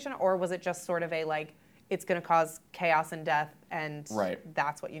Norwegian station, or was it just sort of a like, it's going to cause chaos and death, and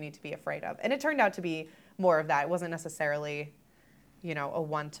that's what you need to be afraid of? And it turned out to be more of that. It wasn't necessarily, a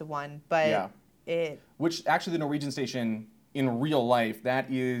one-to-one, but it. Which actually the Norwegian station in real life, that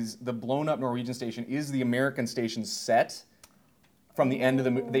is the blown up Norwegian station is the American station set from the end of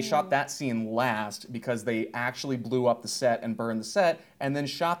the movie. They shot that scene last because they actually blew up the set and burned the set and then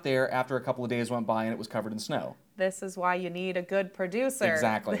shot there after a couple of days went by and it was covered in snow. This is why you need a good producer.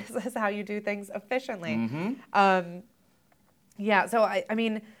 Exactly. This is how you do things efficiently. Mm-hmm. Yeah, so I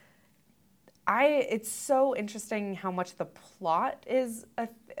mean, it's so interesting how much the plot is,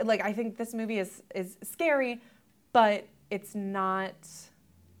 like, I think this movie is scary, but it's not,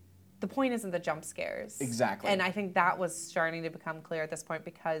 the point isn't the jump scares. Exactly. And I think that was starting to become clear at this point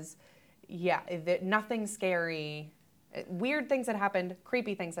because, yeah, nothing scary, weird things had happened,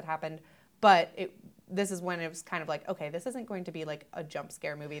 creepy things had happened, but this is when it was kind of like, okay, this isn't going to be like a jump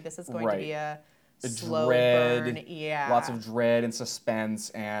scare movie. This is going to be a slow dread, burn. Yeah. Lots of dread and suspense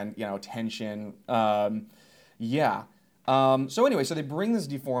and, tension. Yeah. So anyway, so they bring this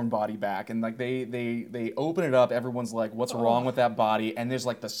deformed body back and like they open it up. Everyone's like, what's wrong with that body? And there's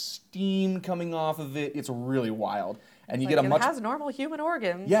like the steam coming off of it. It's really wild. And you get a much... It has normal human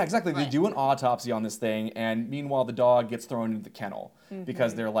organs. Yeah, exactly. They do an autopsy on this thing, and meanwhile the dog gets thrown into the kennel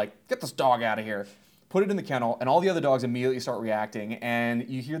because they're like, get this dog out of here. Put it in the kennel, and all the other dogs immediately start reacting, and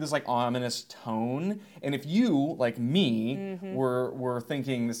you hear this like ominous tone. And if you, like me, were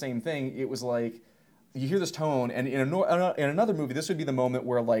thinking the same thing, it was like, you hear this tone, and in another movie, this would be the moment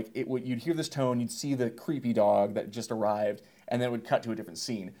where like you'd hear this tone, you'd see the creepy dog that just arrived, and then it would cut to a different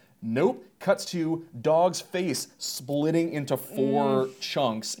scene. Nope, cuts to dog's face splitting into 4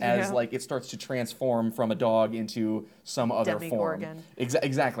 chunks as like it starts to transform from a dog into some other form.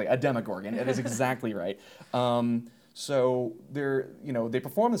 Exactly, a Demogorgon. It is exactly right. So they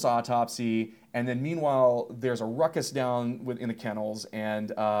perform this autopsy, and then meanwhile there's a ruckus down in the kennels, and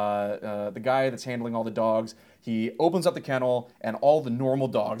the guy that's handling all the dogs, he opens up the kennel, and all the normal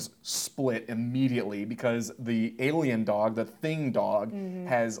dogs split immediately because the alien dog, the thing dog,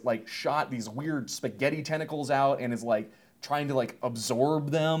 has like shot these weird spaghetti tentacles out and is like trying to like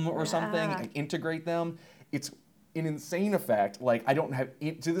absorb them or something and integrate them. It's an insane effect. Like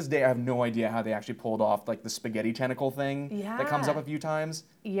to this day I have no idea how they actually pulled off like the spaghetti tentacle thing that comes up a few times.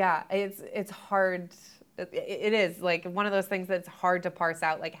 Yeah, it's hard. It is like one of those things that's hard to parse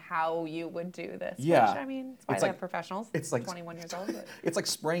out, like how you would do this. Yeah, which, I mean, it's why they have professionals. It's like 21 years old. But. It's like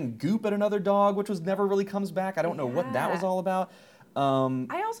spraying goop at another dog, which never really comes back. I don't know what that was all about.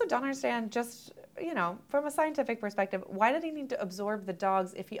 I also don't understand, just from a scientific perspective, why did he need to absorb the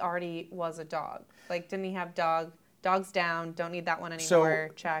dogs if he already was a dog? Like, didn't he have dogs down? Don't need that one anymore.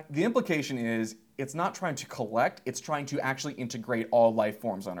 So check. The implication is it's not trying to collect; it's trying to actually integrate all life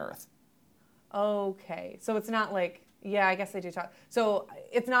forms on Earth. Okay, so it's not like, yeah, I guess they do talk. So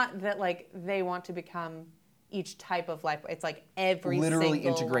it's not that like they want to become each type of life. It's like literally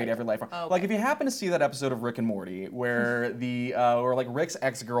integrate every life form. Okay. Like if you happen to see that episode of Rick and Morty where where like Rick's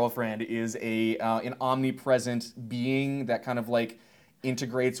ex-girlfriend is an omnipresent being that kind of like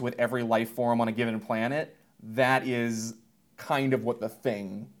integrates with every life form on a given planet, that is kind of what the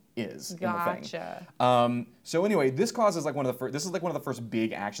thing is. Gotcha. In the thing. So anyway, this causes like one of the first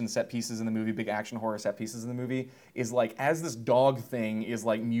big action set pieces in the movie, big action horror set pieces in the movie, is like as this dog thing is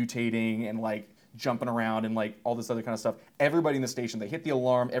like mutating and like jumping around and like all this other kind of stuff, everybody in the station, they hit the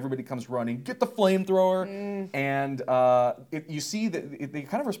alarm, everybody comes running, get the flamethrower, and you see that they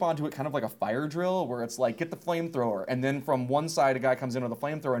kind of respond to it kind of like a fire drill where it's like, get the flamethrower, and then from one side a guy comes in with a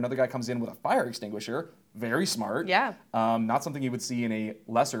flamethrower, another guy comes in with a fire extinguisher. Very smart. Yeah. Not something you would see in a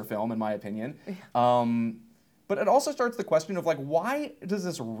lesser film, in my opinion. But it also starts the question of like, why does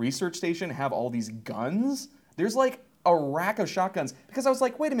this research station have all these guns? There's like a rack of shotguns. Because I was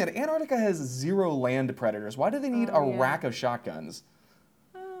like, wait a minute, Antarctica has 0 land predators. Why do they need a rack of shotguns?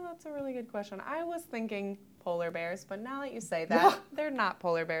 Oh, that's a really good question. I was thinking polar bears, but now that you say that, they're not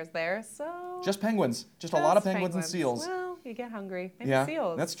polar bears there, so... Just penguins. Just a lot of penguins and seals. Well, you get hungry. Maybe yeah,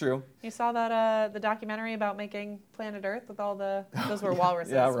 seals. That's true. You saw that the documentary about making planet Earth with all those were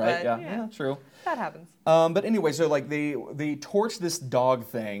walruses. Yeah, right. But, yeah, true. That happens. But anyway, so like they torch this dog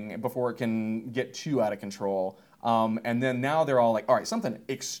thing before it can get too out of control. And then now they're all like, all right, something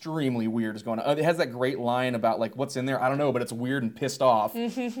extremely weird is going on. It has that great line about like, what's in there? I don't know, but it's weird and pissed off.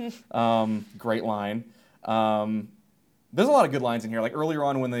 Great line. There's a lot of good lines in here. Like earlier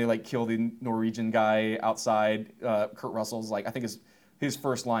on when they like kill the Norwegian guy outside, Kurt Russell's like, I think his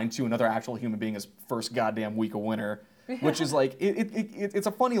first line to another actual human being is first goddamn week of winter, which is like, it's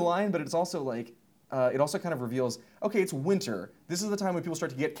a funny line, but it's also like, it also kind of reveals, okay, it's winter. This is the time when people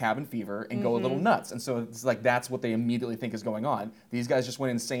start to get cabin fever and go a little nuts. And so it's like, that's what they immediately think is going on. These guys just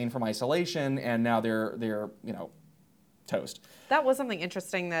went insane from isolation and now they're toast. That was something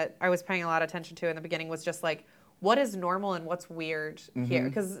interesting that I was paying a lot of attention to in the beginning, was just like, what is normal and what's weird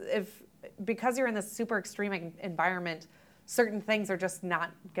here? Because you're in this super extreme environment, certain things are just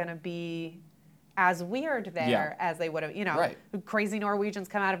not going to be as weird there as they would have. You know, crazy Norwegians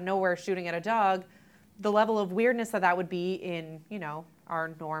come out of nowhere shooting at a dog. The level of weirdness that would be in, you know,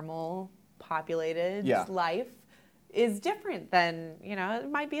 our normal populated life is different than, you know, it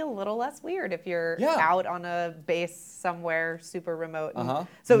might be a little less weird if you're out on a base somewhere super remote.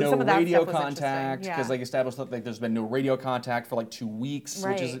 So no some of that radio contact, because like established that like there's been no radio contact for like 2 weeks,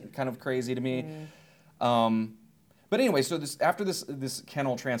 which is kind of crazy to me. But anyway, so after this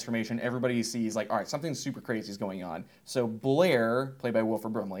kennel transformation, everybody sees like, all right, something super crazy is going on. So Blair, played by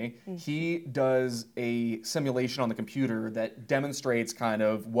Wilford Brimley, he does a simulation on the computer that demonstrates kind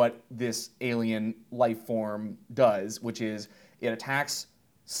of what this alien life form does, which is it attacks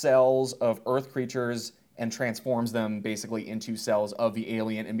cells of Earth creatures and transforms them basically into cells of the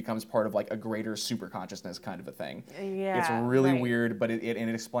alien and becomes part of like a greater super consciousness kind of a thing. It's really weird, but it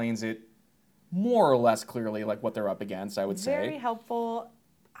explains it more or less clearly, like what they're up against, I would say. Very helpful.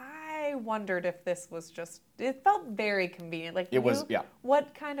 I wondered if this was just, it felt very convenient. Like, it was,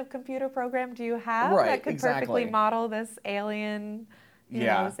 what kind of computer program do you have that could perfectly model this alien, you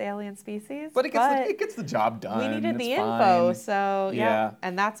know, this alien species? But it gets the job done. We needed the info, so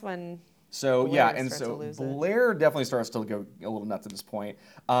and that's when. So Blair definitely starts to go a little nuts at this point.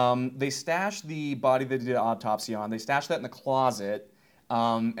 They stash the body they did an autopsy on. They stash that in the closet,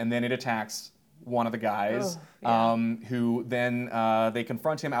 and then it attacks one of the guys, who then they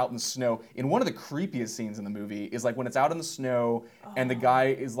confront him out in the snow. In one of the creepiest scenes in the movie is like when it's out in the snow and the guy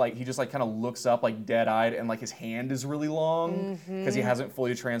is like, he just like kind of looks up like dead-eyed and like his hand is really long because he hasn't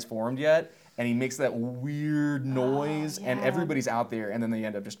fully transformed yet. And he makes that weird noise, and everybody's out there, and then they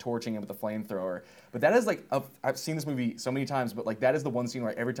end up just torching him with a flamethrower. But that is like, I've seen this movie so many times, but like that is the one scene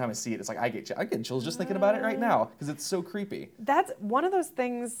where every time I see it, it's like I get chills just thinking about it right now because it's so creepy. That's one of those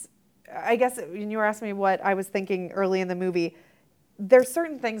things. I guess when you were asking me what I was thinking early in the movie, there's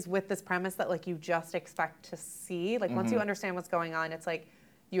certain things with this premise that like you just expect to see. Like once you understand what's going on, it's like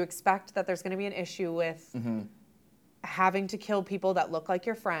you expect that there's going to be an issue with having to kill people that look like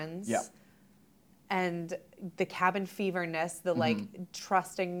your friends. Yeah. And the cabin feverness, the like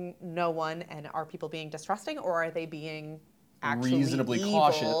trusting no one, and are people being distrusting or are they being actually reasonably evil?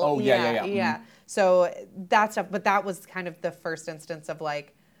 cautious? Oh yeah. So that stuff, but that was kind of the first instance of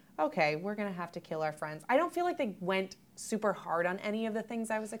like, okay, we're gonna have to kill our friends. I don't feel like they went super hard on any of the things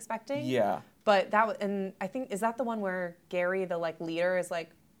I was expecting. Yeah. But that was, and I think, is that the one where Gary, the like leader, is like,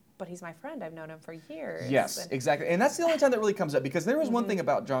 but he's my friend. I've known him for years. Yes, exactly. And that's the only time that really comes up, because there was one thing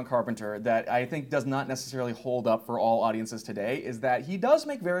about John Carpenter that I think does not necessarily hold up for all audiences today, is that he does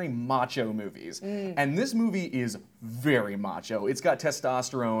make very macho movies. And this movie is very macho. It's got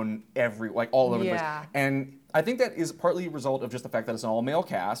testosterone all over the place. And I think that is partly a result of just the fact that it's an all-male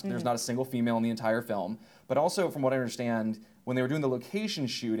cast. There's not a single female in the entire film. But also, from what I understand, when they were doing the location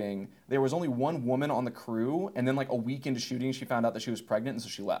shooting, there was only one woman on the crew, and then like a week into shooting, she found out that she was pregnant, and so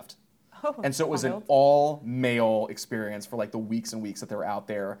she left. And so it was an all-male experience for like the weeks and weeks that they were out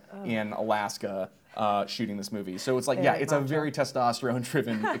there in Alaska shooting this movie. So it's like, it's a very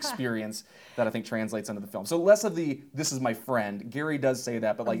testosterone-driven experience that I think translates into the film. So less of the, this is my friend. Gary does say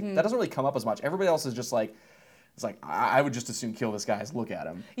that, but like that doesn't really come up as much. Everybody else is just like, it's like, I would just as soon kill this guy as look at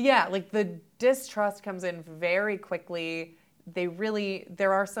him. Yeah, like the distrust comes in very quickly.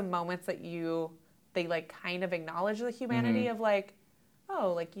 There are some moments that they like kind of acknowledge the humanity of like,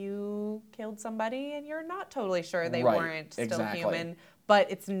 oh, like you killed somebody and you're not totally sure they weren't still human.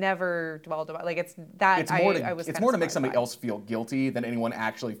 But it's never dwelled about. Like it's that it's more to make somebody else feel guilty than anyone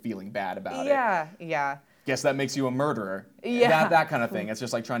actually feeling bad about it. Yeah. Guess that makes you a murderer. Yeah. That kind of thing. It's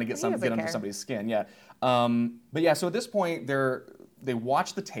just like trying to get under somebody's skin. Yeah. But yeah, so at this point they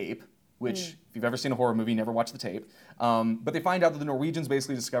watch the tape, which if you've ever seen a horror movie, never watch the tape. But they find out that the Norwegians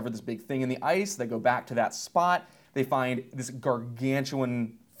basically discovered this big thing in the ice. They go back to that spot. They find this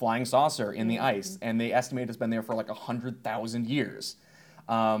gargantuan flying saucer in the ice, and they estimate it's been there for like 100,000 years.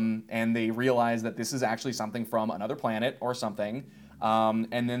 And they realize that this is actually something from another planet or something.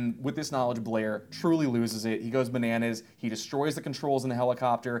 And then with this knowledge, Blair truly loses it. He goes bananas. He destroys the controls in the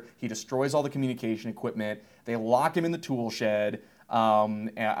helicopter. He destroys all the communication equipment. They lock him in the tool shed.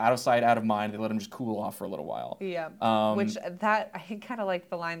 Out of sight, out of mind. They let him just cool off for a little while. Yeah, which I kind of like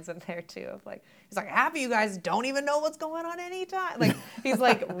the lines in there too of like, he's like, half of you guys don't even know what's going on anytime. Like he's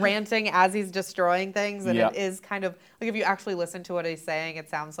like ranting as he's destroying things, and it is kind of like if you actually listen to what he's saying, it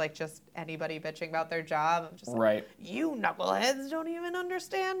sounds like just anybody bitching about their job. I'm just like, you knuckleheads don't even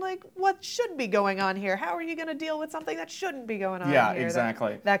understand like what should be going on here. How are you going to deal with something that shouldn't be going on here? Yeah,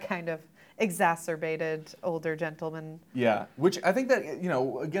 exactly. That kind of exacerbated older gentleman. Yeah, which I think that,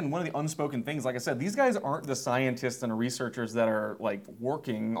 again, one of the unspoken things, like I said, these guys aren't the scientists and researchers that are like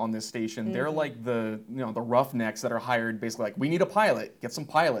working on this station. They're like the roughnecks that are hired basically like, we need a pilot, get some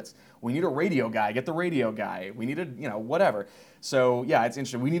pilots. We need a radio guy, get the radio guy. We need a, whatever. So yeah, it's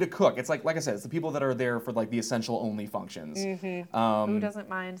interesting. We need a cook. It's like I said, it's the people that are there for like the essential only functions. Who doesn't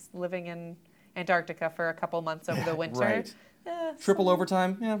mind living in Antarctica for a couple months over the winter? Right. Triple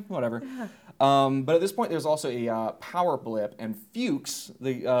overtime, whatever. But at this point, there's also a power blip, and Fuchs,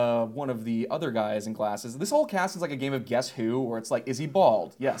 one of the other guys in glasses. This whole cast is like a game of Guess Who, where it's like, is he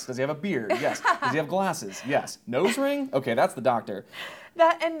bald? Yes. Does he have a beard? Yes. Does he have glasses? Yes. Nose ring? Okay, that's the doctor.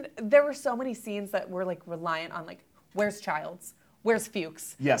 And there were so many scenes that were like reliant on like, where's Childs? Where's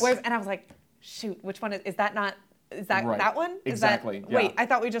Fuchs? Yes. And I was like, shoot, which one is that? Not. Is that right. that one? Exactly. Wait, I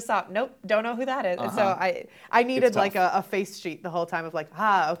thought we just saw. Nope, don't know who that is. And so I needed like a face sheet the whole time of like,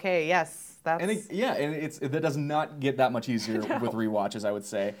 okay, yes, that's. And that does not get that much easier with rewatches, I would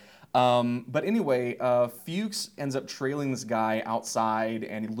say. But anyway, Fuchs ends up trailing this guy outside,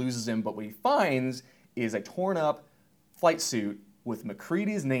 and he loses him. But what he finds is a torn up flight suit with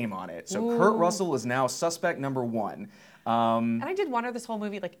MacReady's name on it. So Kurt Russell is now suspect number 1. And I did wonder this whole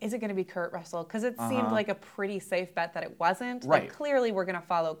movie, like, is it going to be Kurt Russell? Because it seemed like a pretty safe bet that it wasn't. Right. Like, clearly we're going to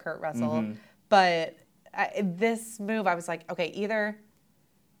follow Kurt Russell. But this move, I was like, okay, either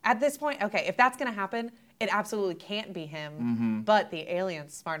at this point, okay, if that's going to happen, it absolutely can't be him. But the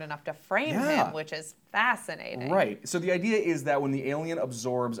alien's smart enough to frame him, which is fascinating. Right. So the idea is that when the alien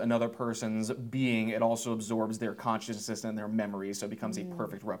absorbs another person's being, it also absorbs their consciousness and their memory, so it becomes a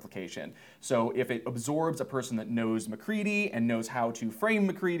perfect replication. So if it absorbs a person that knows MacReady and knows how to frame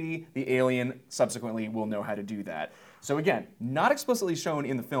MacReady, the alien subsequently will know how to do that. So again, not explicitly shown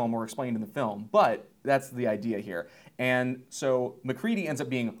in the film or explained in the film, but that's the idea here. And so MacReady ends up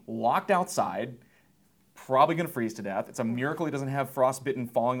being locked outside, probably going to freeze to death. It's a miracle he doesn't have frostbitten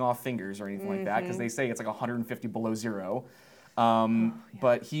falling off fingers or anything like that, because they say it's like 150 below zero.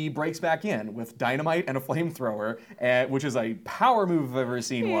 But he breaks back in with dynamite and a flamethrower, which is a power move if I've ever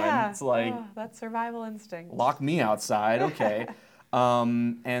seen one. It's like, that's survival instinct. Lock me outside, okay.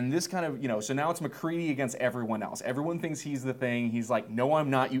 And this kind of, so now it's MacReady against everyone else. Everyone thinks he's the thing. He's like, no,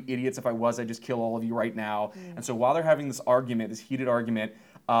 I'm not, you idiots. If I was, I'd just kill all of you right now. And so while they're having this argument, this heated argument,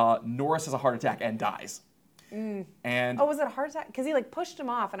 Norris has a heart attack and dies. And was it a heart attack? Because he like pushed him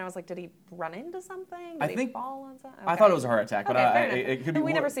off, and I was like, did he run into something? Did he fall on something? Okay. I thought it was a heart attack, but it could be.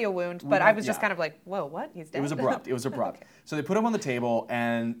 We never see a wound, but I was just kind of like, whoa, what? He's dead. It was abrupt. Okay. So they put him on the table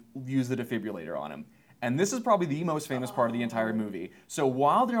and use the defibrillator on him. And this is probably the most famous part of the entire movie. So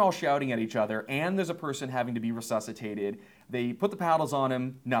while they're all shouting at each other and there's a person having to be resuscitated, they put the paddles on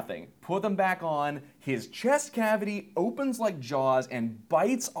him, nothing. Put them back on, his chest cavity opens like Jaws and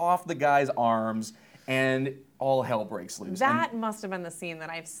bites off the guy's arms, and all hell breaks loose. That must have been the scene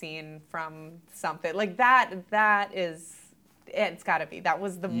that I've seen from something. Like that is... It's got to be. That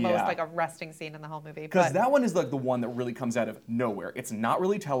was the most like arresting scene in the whole movie. Because that one is like the one that really comes out of nowhere. It's not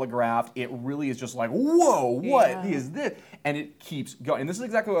really telegraphed. It really is just like, whoa, what is this? And it keeps going. And this is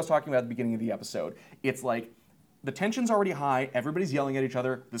exactly what I was talking about at the beginning of the episode. It's like the tension's already high. Everybody's yelling at each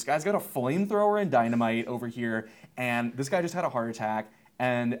other. This guy's got a flamethrower and dynamite over here. And this guy just had a heart attack.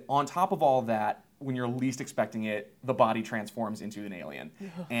 And on top of all that, when you're least expecting it, the body transforms into an alien.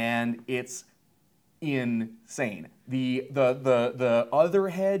 And it's insane. The other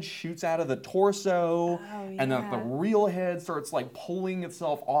head shoots out of the torso, and then the real head starts like pulling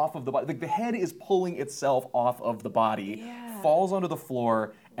itself off of the body. Like the head is pulling itself off of the body, falls onto the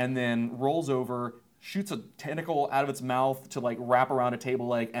floor, and then rolls over, shoots a tentacle out of its mouth to like wrap around a table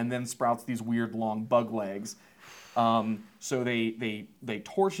leg, and then sprouts these weird long bug legs. So they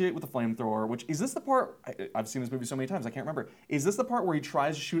torch it with a flamethrower, which, is this the part, I've seen this movie so many times, I can't remember. Is this the part where he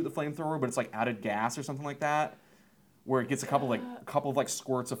tries to shoot the flamethrower, but it's like out of gas or something like that? Where it gets a couple of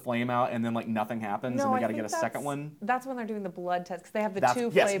squirts of flame out, and then like nothing happens, and they got to get a second one? That's when they're doing the blood test, because they have the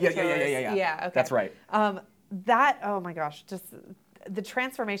two flamethrowers. Yeah, okay. That's right. That, oh my gosh, just the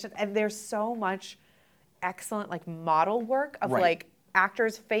transformation, and there's so much excellent like model work of like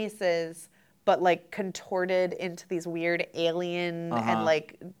actors' faces, but like contorted into these weird alien and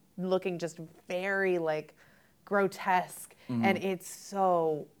like looking just very like grotesque, and it's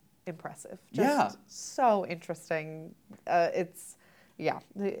so impressive. Yeah. Just so interesting. It's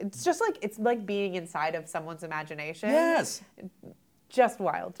it's like being inside of someone's imagination. Yes. Just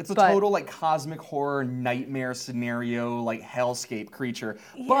wild. It's a total like cosmic horror nightmare scenario, like hellscape creature.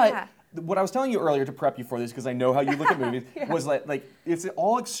 But what I was telling you earlier to prep you for this, because I know how you look at movies, was like it's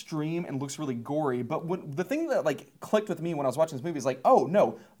all extreme and looks really gory. But the thing that like clicked with me when I was watching this movie is like, oh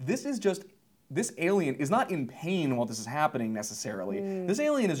no, this alien is not in pain while this is happening necessarily. This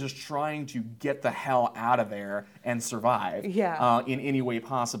alien is just trying to get the hell out of there and survive in any way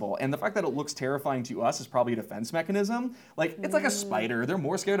possible. And the fact that it looks terrifying to us is probably a defense mechanism. Like, it's like a spider. They're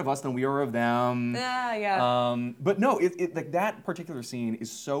more scared of us than we are of them. But no, like that particular scene is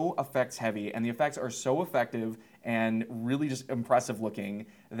so effects heavy, and the effects are so effective and really just impressive looking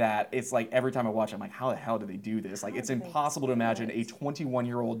that it's like every time I watch it, I'm like, how the hell do they do this? Like, it's impossible to imagine a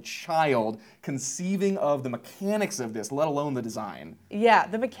 21-year-old child conceiving of the mechanics of this, let alone the design. Yeah,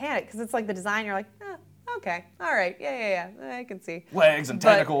 the mechanic, because it's like the design, you're like, okay, all right, yeah, I can see. Legs and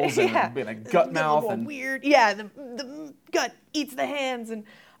tentacles and a gut mouth. And weird, the gut eats the hands. And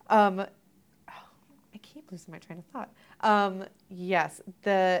I keep losing my train of thought. Yes,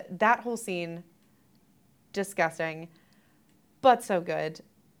 that whole scene, disgusting, but so good.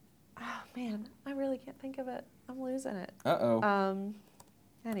 Oh man, I really can't think of it. I'm losing it.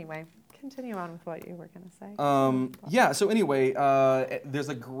 Anyway, continue on with what you were gonna say. So anyway, there's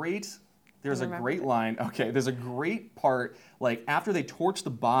a great line. Okay, there's a great part. Like after they torch the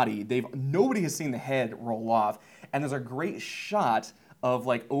body, nobody has seen the head roll off, and there's a great shot of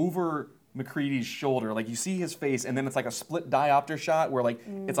like over MacReady's shoulder. Like you see his face, and then it's like a split diopter shot where like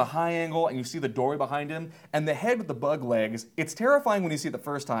it's a high angle, and you see the doorway behind him, and the head with the bug legs. It's terrifying when you see it the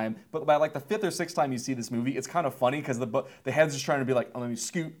first time, but by like the 5th or 6th time you see this movie, it's kind of funny because the head's just trying to be like, let me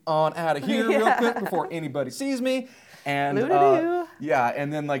scoot on out of here real quick before anybody sees me. And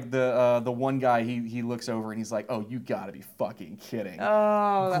and then like the one guy, he looks over and he's like, oh, you gotta be fucking kidding.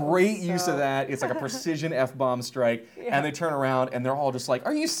 Oh, great use of that. It's like a precision F-bomb strike, and they turn around and they're all just like,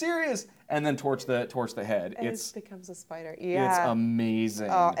 are you serious? And then torch the head. And it becomes a spider. It's amazing.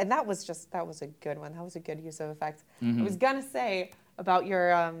 Oh, and that was a good one. That was a good use of effects. I was gonna say about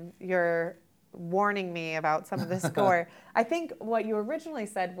your warning me about some of this gore. I think what you originally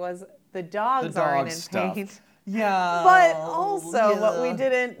said was the dogs aren't in pain. Yeah. But also, what we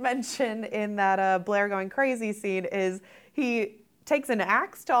didn't mention in that Blair going crazy scene is he takes an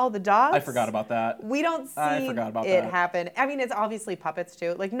axe to all the dogs. I forgot about that. We don't see it happen. I mean, it's obviously puppets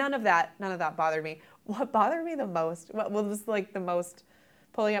too. Like none of that bothered me. What bothered me the most, what was like the most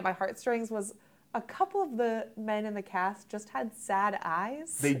pulling at my heartstrings, was a couple of the men in the cast just had sad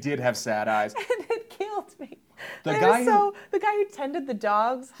eyes. They did have sad eyes. And it killed me. The guy who tended the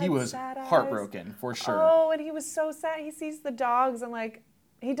dogs had he was sad eyes. Heartbroken, for sure. Oh, and he was so sad. He sees the dogs and like,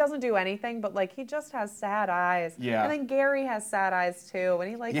 he doesn't do anything, but like he just has sad eyes. Yeah. And then Gary has sad eyes too, and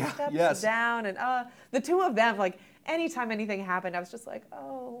he like steps down, and the two of them, like anytime anything happened, I was just like,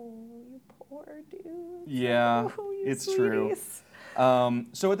 oh, you poor dude. Yeah, oh, you it's sweeties. true.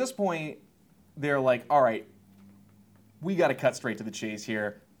 So at this point, they're like, all right, we got to cut straight to the chase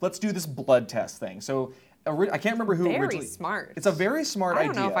here. Let's do this blood test thing. So I can't remember who originally. Very smart. It's a very smart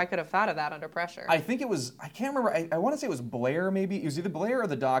idea. I don't know if I could have thought of that under pressure. I think it was, I can't remember, I want to say it was Blair maybe. It was either Blair or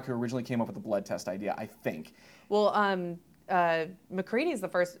the doc who originally came up with the blood test idea, I think. Well, MacReady's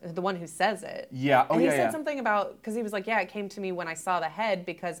the one who says it. Yeah, and he said something about, because he was like, it came to me when I saw the head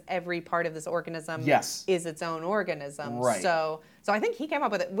because every part of this organism is its own organism. Right. So I think he came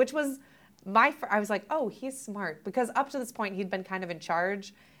up with it, which was I was like, oh, he's smart, because up to this point he'd been kind of in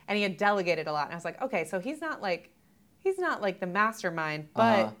charge and he had delegated a lot. And I was like, okay, so he's not like the mastermind,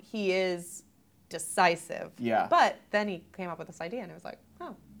 but he is decisive. Yeah. But then he came up with this idea and it was like,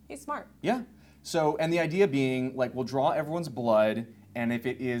 oh, he's smart. Yeah. So, and the idea being, like, we'll draw everyone's blood, and if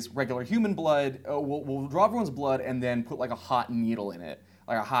it is regular human blood, we'll draw everyone's blood and then put like a hot needle in it,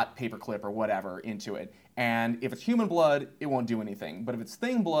 like a hot paper clip or whatever into it. And if it's human blood, it won't do anything. But if it's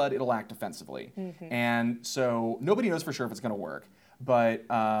thing blood, it'll act defensively. Mm-hmm. And so nobody knows for sure if it's going to work. But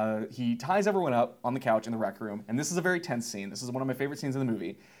he ties everyone up on the couch in the rec room. And this is a very tense scene. This is one of my favorite scenes in the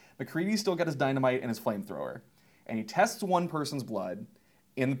movie. MacReady's still got his dynamite and his flamethrower. And he tests one person's blood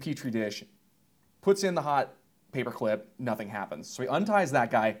in the Petri dish, puts in the hot paper clip, nothing happens. So he unties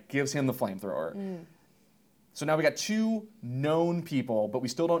that guy, gives him the flamethrower. Mm. So now we got two known people, but we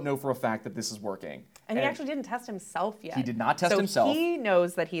still don't know for a fact that this is working. And he actually didn't test himself yet. He did not test himself. So he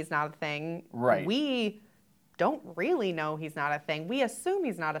knows that he's not a thing. Right. We don't really know he's not a thing. We assume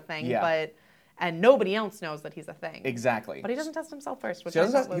he's not a thing, but and nobody else knows that he's a thing. Exactly. But he doesn't test himself first. Which He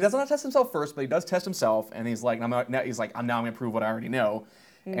does not test himself first, but he does test himself, and he's like, I'm now going to prove what I already know.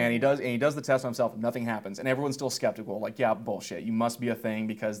 And he does the test on himself, and nothing happens, and everyone's still skeptical. Like, yeah, bullshit. You must be a thing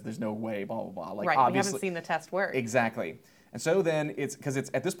because there's no way. Blah blah blah. Like, right. Obviously, we haven't seen the test work. Exactly. And so then it's because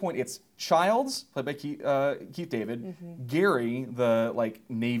it's at this point it's Childs played by Keith David, Gary the like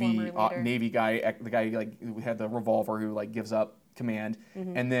Navy guy, the guy who had the revolver who like gives up command,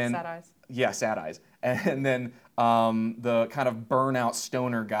 and then Sad Eyes. Yeah, Sad Eyes, and then the kind of burnout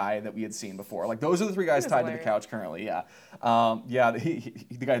stoner guy that we had seen before. Like those are the three guys tied to the couch currently. Yeah,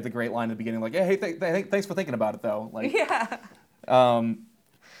 the guy with the great line at the beginning, like, yeah, hey, thanks for thinking about it though. Like, yeah.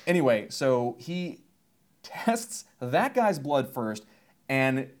 Anyway, so he tests that guy's blood first,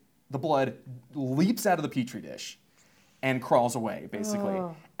 and the blood leaps out of the petri dish and crawls away, basically.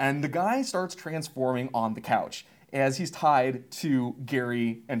 Oh. And the guy starts transforming on the couch as he's tied to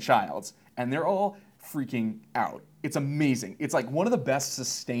Gary and Childs, and they're all freaking out. It's amazing. It's like one of the best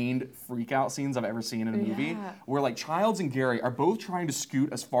sustained freak out scenes I've ever seen in a movie, where like Childs and Gary are both trying to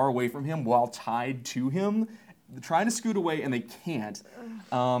scoot as far away from him while tied to him. They're trying to scoot away and they can't.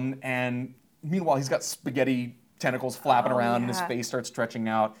 And meanwhile, he's got spaghetti tentacles flapping around and his face starts stretching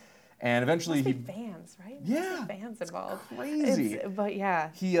out. And eventually he fans, right? Yeah. Fans involved. Crazy. But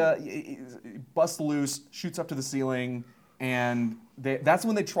yeah. He busts loose, shoots up to the ceiling, and that's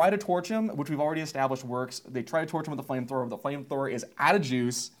when they try to torch him, which we've already established works. They try to torch him with the flamethrower, but the flamethrower is out of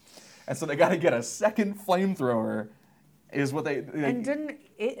juice. And so they got to get a second flamethrower. Is what they and didn't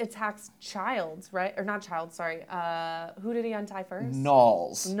it attacks Childs, right? Or not Childs, sorry. Who did he untie first?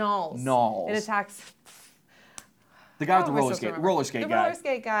 Knowles. It attacks the guy with the roller skate guy. The roller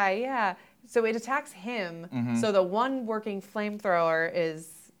skate guy, yeah. So it attacks him. So the one working flamethrower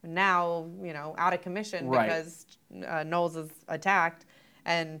is now, out of commission because Knowles is attacked,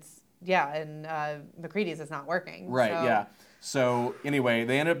 and MacReady's is not working. Right. So. Yeah. So anyway,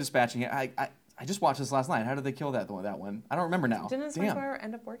 they ended up dispatching it. I just watched this last night. How did they kill that one? I don't remember now. Didn't the flamethrower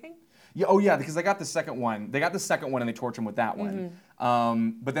end up working? Yeah. Oh, yeah. Because they got the second one. They got the second one and they torch him with that one.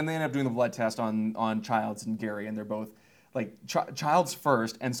 But then they ended up doing the blood test on Childs and Gary, and they're both like Childs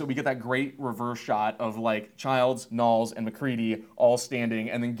first, and so we get that great reverse shot of like Childs, Knowles, and MacReady all standing,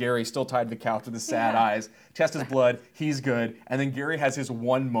 and then Gary still tied to the couch with his sad eyes. Test his blood, he's good, and then Gary has his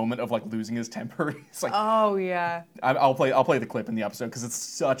one moment of like losing his temper. He's like, "Oh yeah." I'll play the clip in the episode because it's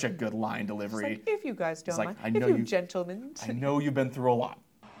such a good line delivery. It's like, if you guys don't mind, if you gentlemen. I know you've been through a lot.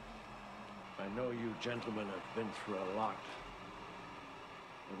 I know you gentlemen have been through a lot,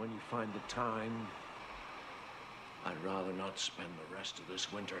 and when you find the time, I'd rather not spend the rest of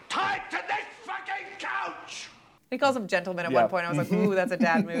this winter tied to this fucking couch! He calls him gentleman at one point. I was like, ooh, that's a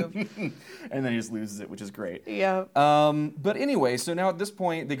dad move. And then he just loses it, which is great. Yeah. But anyway, so now at this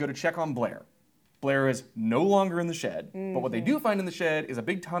point, they go to check on Blair. Blair is no longer in the shed. But what they do find in the shed is a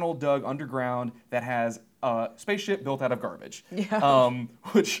big tunnel dug underground that has a spaceship built out of garbage. Yeah.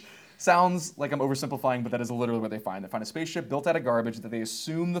 Which sounds like I'm oversimplifying, but that is literally what they find. They find a spaceship built out of garbage that they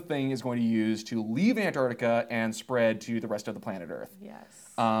assume the thing is going to use to leave Antarctica and spread to the rest of the planet Earth. Yes.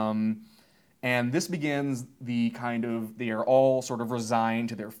 And this begins they are all sort of resigned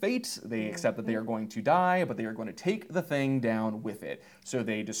to their fate. They accept that they are going to die, but they are going to take the thing down with it. So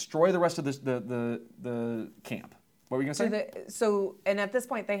they destroy the rest of the camp. What were you going to say? And at this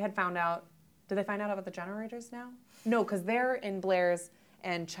point, they had found out, did they find out about the generators now? No, because they're in Blair's,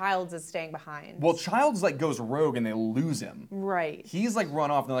 and Childs is staying behind. Well, Childs goes rogue and they lose him. Right. He's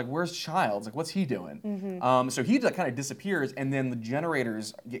run off and they're like, where's Childs? Like, what's he doing? So he kind of disappears, and then the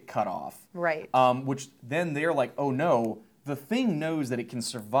generators get cut off. Right. Which then they're like, oh no, the thing knows that it can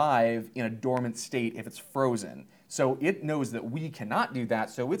survive in a dormant state if it's frozen. So it knows that we cannot do that.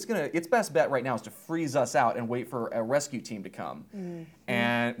 So its best bet right now is to freeze us out and wait for a rescue team to come.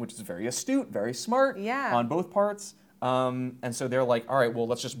 And which is very astute, very smart on both parts. And so they're like, all right, well,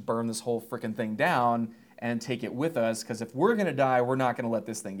 let's just burn this whole freaking thing down and take it with us, because if we're going to die, we're not going to let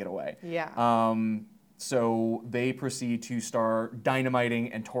this thing get away. Yeah. So they proceed to start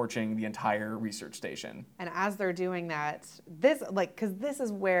dynamiting and torching the entire research station. And as they're doing that, because this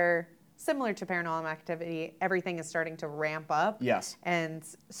is where, similar to Paranormal Activity, everything is starting to ramp up. Yes. And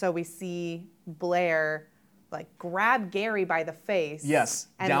so we see Blair grab Gary by the face. Yes,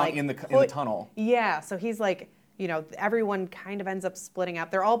 and down in the tunnel. Yeah, so he's everyone kind of ends up splitting up.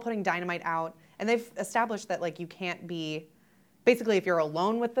 They're all putting dynamite out, and they've established that you can't be, basically if you're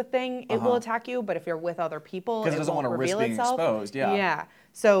alone with the thing, it will attack you, but if you're with other people, it doesn't want to risk being exposed. Yeah. Yeah.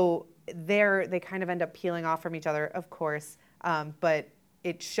 So they kind of end up peeling off from each other, of course, but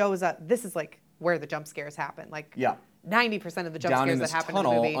it shows up. This is where the jump scares happen. 90% of the jump down scares in that this happen in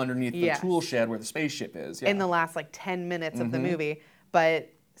tunnel the movie. underneath the tool shed where the spaceship is. Yeah. In the last like 10 minutes of the movie.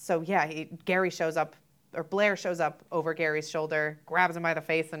 But so yeah, Gary shows up, or Blair shows up over Gary's shoulder, grabs him by the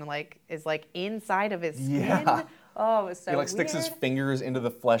face, and like is like inside of his skin. Oh, it was so he like sticks his fingers into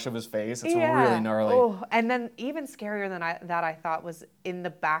the flesh of his face. It's yeah. really gnarly. Oh, and then even scarier than I thought was in the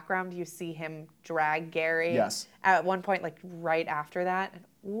background you see him drag Gary. Yes. At one point, like right after that, and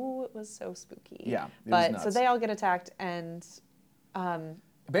ooh, it was so spooky. Yeah, it but was so nuts. they all get attacked, and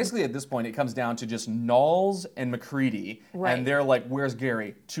basically at this point it comes down to just Knowles and MacReady, Right. and they're like, "Where's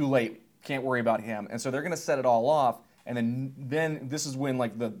Gary? Too late. Can't worry about him." And so they're gonna set it all off. And then this is when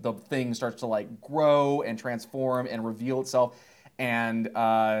like the thing starts to like grow and transform and reveal itself, and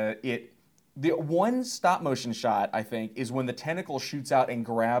the one stop motion shot I think is when the tentacle shoots out and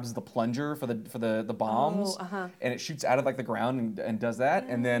grabs the plunger for the bombs, and it shoots out of like the ground and does that,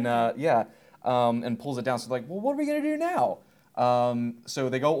 and then and pulls it down. So like, well, what are we gonna do now? So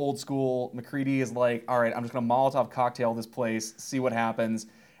they go old school. MacReady is like, all right, I'm just gonna Molotov cocktail this place, see what happens.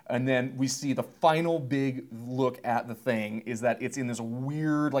 And then we see the final big look at the thing is that it's in this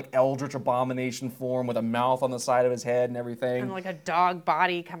weird, like, eldritch abomination form with a mouth on the side of his head and everything. like a dog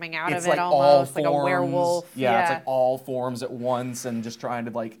body coming out It's of it like almost, all like forms, a werewolf. Yeah, it's like all forms at once and just trying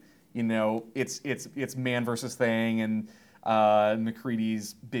to, like, you know, it's man versus thing, and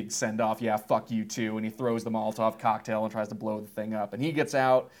MacReady's big send-off, yeah, fuck you too, and he throws the Molotov cocktail and tries to blow the thing up. And he gets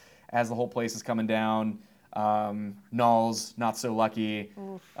out as the whole place is coming down. Knowles, not so lucky.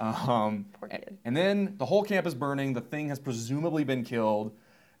 Poor kid. And then the whole camp is burning. The thing has presumably been killed.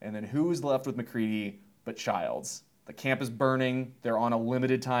 And then who's left with MacReady but Childs? The camp is burning. They're on a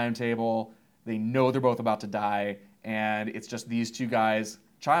limited timetable. They know they're both about to die. And it's just these two guys.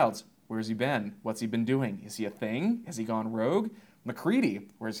 Childs, where's he been? What's he been doing? Is he a thing? Has he gone rogue? MacReady,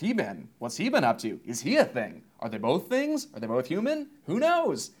 where's he been? What's he been up to? Is he a thing? Are they both things? Are they both human? Who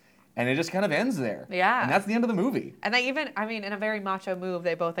knows? And it just kind of ends there. Yeah. And that's the end of the movie. And they even, I mean, in a very macho move,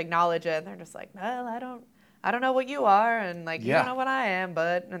 they both acknowledge it. And they're just like, well, I don't know what you are, and like you don't know what I am,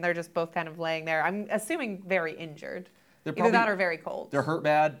 and they're just both kind of laying there. I'm assuming very injured. Either that or very cold. They're hurt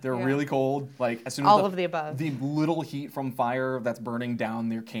bad. They're really cold. Like as soon as all of the above. The little heat from fire that's burning down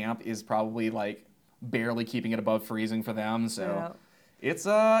their camp is probably like barely keeping it above freezing for them. So. It's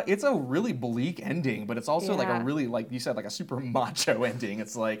a really bleak ending, but it's also like a really, like you said, like a super macho ending.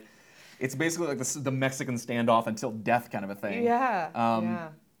 It's like, it's basically like the Mexican standoff until death kind of a thing. Yeah.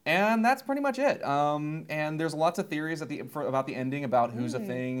 And that's pretty much it. And there's lots of theories about the ending, about who's a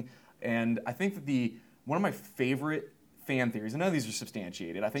thing. And I think that one of my favorite fan theories, and none of these are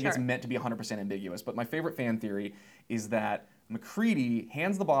substantiated, I think it's meant to be 100% ambiguous, but my favorite fan theory is that MacReady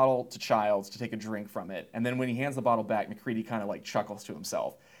hands the bottle to Childs to take a drink from it, and then when he hands the bottle back, MacReady kind of like chuckles to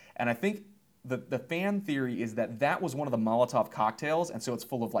himself. And I think the fan theory is that was one of the Molotov cocktails, and so it's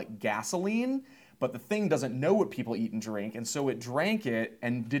full of like gasoline, but the thing doesn't know what people eat and drink, and so it drank it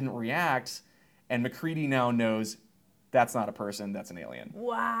and didn't react, and MacReady now knows that's not a person, that's an alien.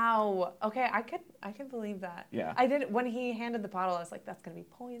 Wow. Okay, I could believe that. Yeah. I did, when he handed the bottle, I was like, that's gonna be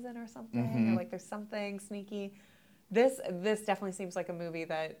poison or something, or like there's something sneaky. This definitely seems like a movie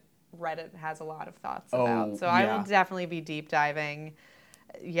that Reddit has a lot of thoughts about. So I will definitely be deep diving.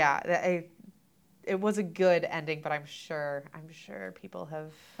 Yeah, it was a good ending, but I'm sure people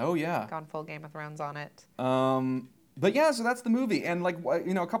have gone full Game of Thrones on it. But yeah, so that's the movie, and like,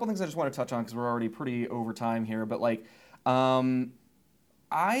 you know, a couple things I just want to touch on because we're already pretty over time here. But like,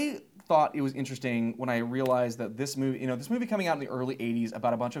 I thought it was interesting when I realized that this movie coming out in the early '80s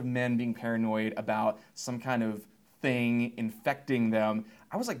about a bunch of men being paranoid about some kind of thing infecting them.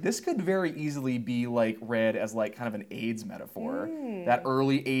 I was like, this could very easily be like read as like kind of an AIDS metaphor. That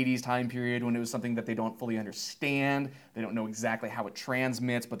early '80s time period when it was something that they don't fully understand. They don't know exactly how it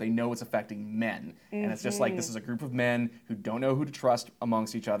transmits, but they know it's affecting men. And it's just like, this is a group of men who don't know who to trust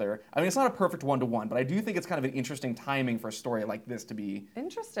amongst each other. I mean, it's not a perfect one-to-one, but I do think it's kind of an interesting timing for a story like this to be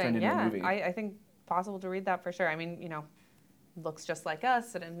turned into a movie. I think possible to read that for sure. I mean, you know, looks just like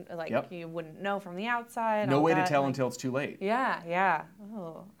us, and like you wouldn't know from the outside. No way to tell until it's too late. Yeah.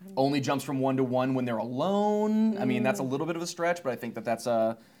 Oh. Only jumps from one to one when they're alone. I mean, that's a little bit of a stretch, but I think that's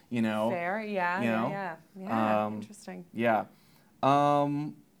a, you know. Fair, yeah. Interesting. Yeah.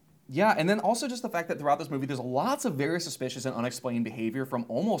 Yeah, and then also just the fact that throughout this movie, there's lots of very suspicious and unexplained behavior from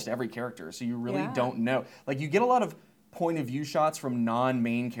almost every character, so you really don't know. Like, you get a lot of point of view shots from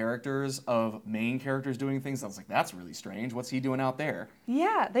non-main characters of main characters doing things. I was like, that's really strange. What's he doing out there?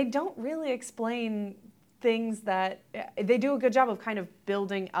 Yeah, they don't really explain things that they do a good job of kind of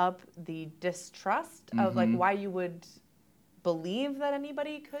building up the distrust of like why you would believe that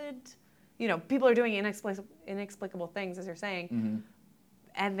anybody could, people are doing inexplicable things, as you're saying,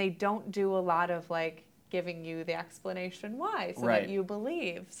 and they don't do a lot of like giving you the explanation why, so that you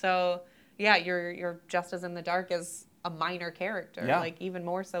believe. So yeah, you're just as in the dark as a minor character, like even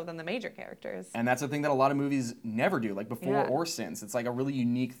more so than the major characters. And that's the thing that a lot of movies never do, like before or since. It's like a really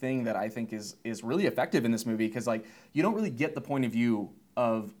unique thing that I think is really effective in this movie, because like you don't really get the point of view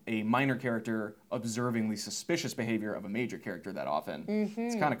of a minor character observing the suspicious behavior of a major character that often.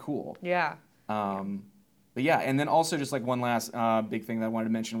 It's kind of cool. Yeah. But yeah, and then also just like one last big thing that I wanted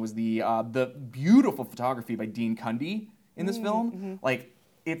to mention was the beautiful photography by Dean Cundey in this film. Like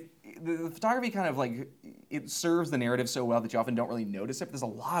the photography kind of like it serves the narrative so well that you often don't really notice it. But there's a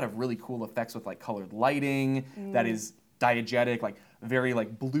lot of really cool effects with like colored lighting that is diegetic, like very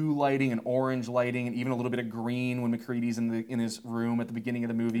like blue lighting and orange lighting, and even a little bit of green when MacReady's in his room at the beginning of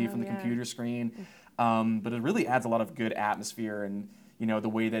the movie from the computer screen. But it really adds a lot of good atmosphere, and the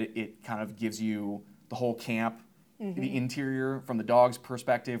way that it kind of gives you the whole camp, the interior from the dog's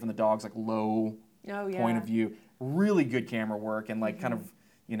perspective, from the dog's like low point of view. Really good camera work, and like kind of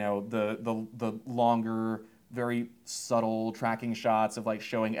the longer, very subtle tracking shots of like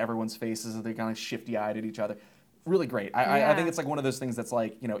showing everyone's faces as they kind of shifty-eyed at each other. Really great. I think it's like one of those things that's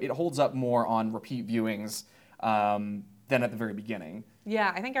like, it holds up more on repeat viewings than at the very beginning.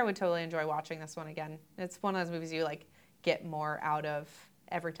 Yeah, I think I would totally enjoy watching this one again. It's one of those movies you like get more out of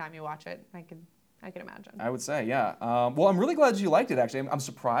every time you watch it. I can imagine. I would say, yeah. Well, I'm really glad you liked it, actually. I'm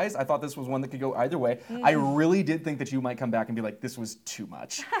surprised. I thought this was one that could go either way. I really did think that you might come back and be like, this was too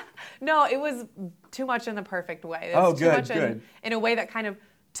much. No, it was too much in the perfect way. It was too much in a way that kind of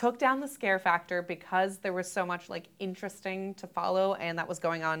took down the scare factor, because there was so much like interesting to follow and that was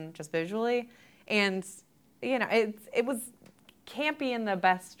going on just visually. And, it was campy in the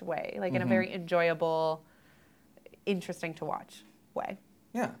best way, like in a very enjoyable, interesting to watch way.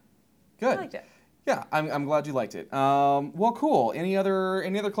 Yeah, good. I liked it. Yeah, I'm glad you liked it. Well, cool. Any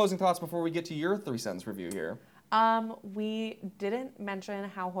other closing thoughts before we get to your 3-sentence review here? We didn't mention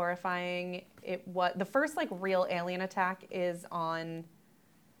how horrifying it was. The first like real alien attack is on,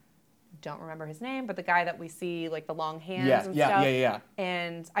 don't remember his name, but the guy that we see like the long hands and stuff. Yeah.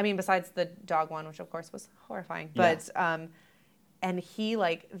 And I mean, besides the dog one, which of course was horrifying, but and he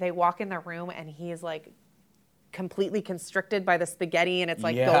like they walk in the room and he is like completely constricted by the spaghetti, and it's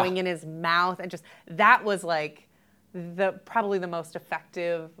like going in his mouth, and just that was like probably the most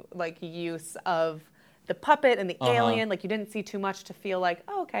effective like use of the puppet and the alien. Like you didn't see too much to feel like,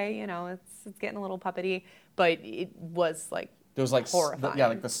 oh, okay, it's getting a little puppety, but it was like there was like horrifying.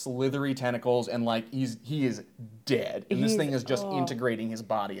 Like the slithery tentacles, and like he is dead, and this thing is just integrating his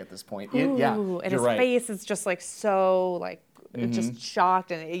body at this point. And his face is just like so like just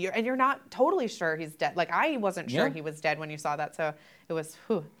shocked, and you're not totally sure he's dead. Like I wasn't sure he was dead when you saw that, so it was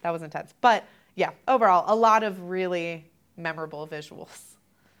that was intense. But yeah, overall, a lot of really memorable visuals.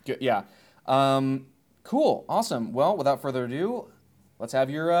 Good, yeah. Cool, awesome. Well, without further ado, let's have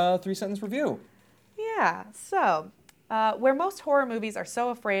your 3-sentence review. Yeah. So, where most horror movies are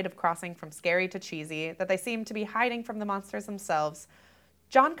so afraid of crossing from scary to cheesy that they seem to be hiding from the monsters themselves,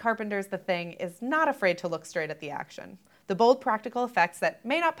 John Carpenter's The Thing is not afraid to look straight at the action. The bold practical effects that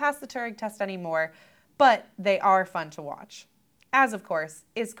may not pass the Turing test anymore, but they are fun to watch. As, of course,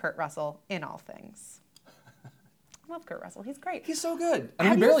 is Kurt Russell in all things. I love Kurt Russell. He's great. He's so good. I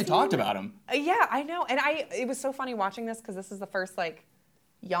mean, we barely talked about him. Yeah, I know. And it was so funny watching this, because this is the first like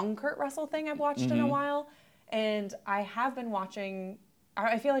young Kurt Russell thing I've watched in a while. And I have been watching,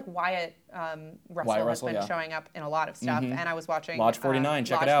 I feel like Wyatt Russell has been showing up in a lot of stuff. And I was watching Lodge 49.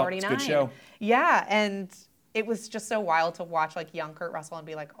 Check it out. 49. It's a good show. Yeah, and it was just so wild to watch like young Kurt Russell and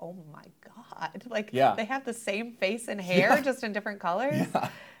be like, oh my God. Like they have the same face and hair, just in different colors.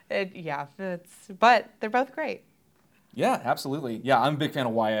 But they're both great. Yeah, absolutely. Yeah, I'm a big fan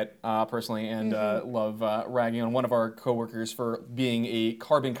of Wyatt personally, and love ragging on one of our coworkers for being a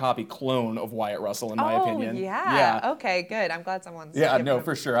carbon copy clone of Wyatt Russell, in my opinion. Yeah. Okay, good. I'm glad someone's. Yeah, no,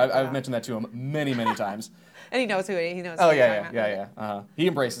 for sure. I've mentioned that to him many times. And he knows who he knows. Oh yeah. He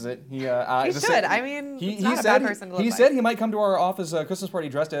embraces it. He should. I mean, he's not a bad person to look like. He said he might come to our office Christmas party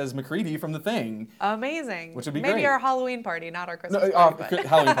dressed as MacReady from The Thing. Amazing. Which would be maybe great. Our Halloween party, not our Christmas party.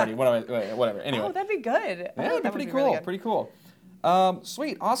 Halloween party. Whatever. Anyway. Oh, that'd be good. Yeah, that'd be pretty cool. Really pretty cool.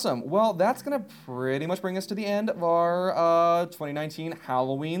 Sweet, awesome. Well, that's gonna pretty much bring us to the end of our 2019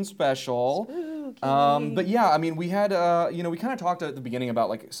 Halloween special. But yeah, I mean, we had we kind of talked at the beginning about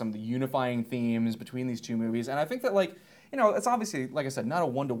like some of the unifying themes between these two movies, and I think that like it's obviously, like I said, not a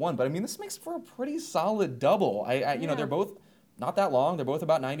 1-to-1, but I mean, this makes for a pretty solid double. They're both not that long. They're both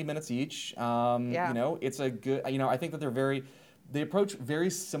about 90 minutes each. It's a good. I think that they're very they approach very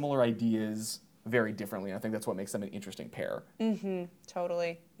similar ideas very differently. I think that's what makes them an interesting pair.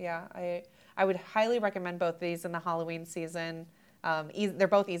 Totally. Yeah. I would highly recommend both these in the Halloween season. They're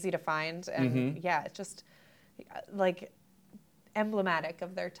both easy to find, and yeah, it's just like emblematic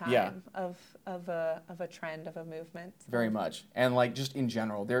of their time, of a trend, of a movement. Very much. And like just in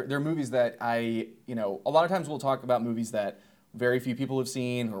general, they're movies that a lot of times we'll talk about movies that very few people have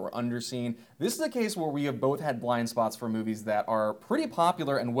seen or underseen. This is a case where we have both had blind spots for movies that are pretty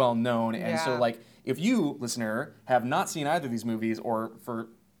popular and well known. And so like if you, listener, have not seen either of these movies, or for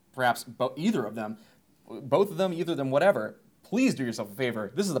perhaps either of them, both of them, either of them, whatever, please do yourself a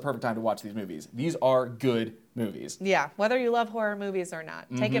favor. This is the perfect time to watch these movies. These are good movies. Yeah, whether you love horror movies or not,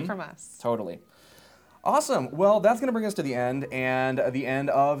 take it from us. Totally. Awesome. Well, that's going to bring us to the end, and the end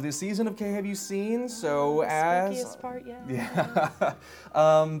of this season of K Have You Seen? So Spookiest part yet. Yeah.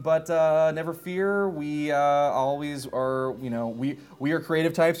 But never fear, we always are, we are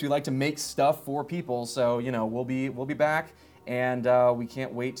creative types. We like to make stuff for people. So, we'll be back, and we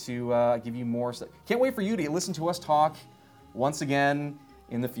can't wait to give you more stuff. Can't wait for you to listen to us talk once again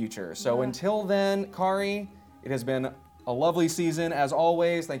in the future. So until then, Kari, it has been a lovely season as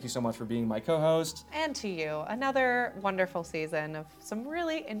always. Thank you so much for being my co-host. And to you, another wonderful season of some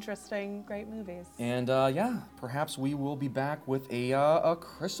really interesting, great movies. And perhaps we will be back with a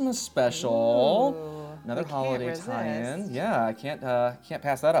Christmas special. Ooh, another holiday tie-in. Yeah, I can't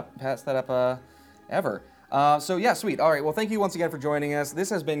pass that up ever. So yeah, sweet. All right. Well, thank you once again for joining us. This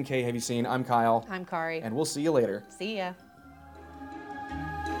has been K Have You Seen? I'm Kyle. I'm Kari. And we'll see you later. See ya.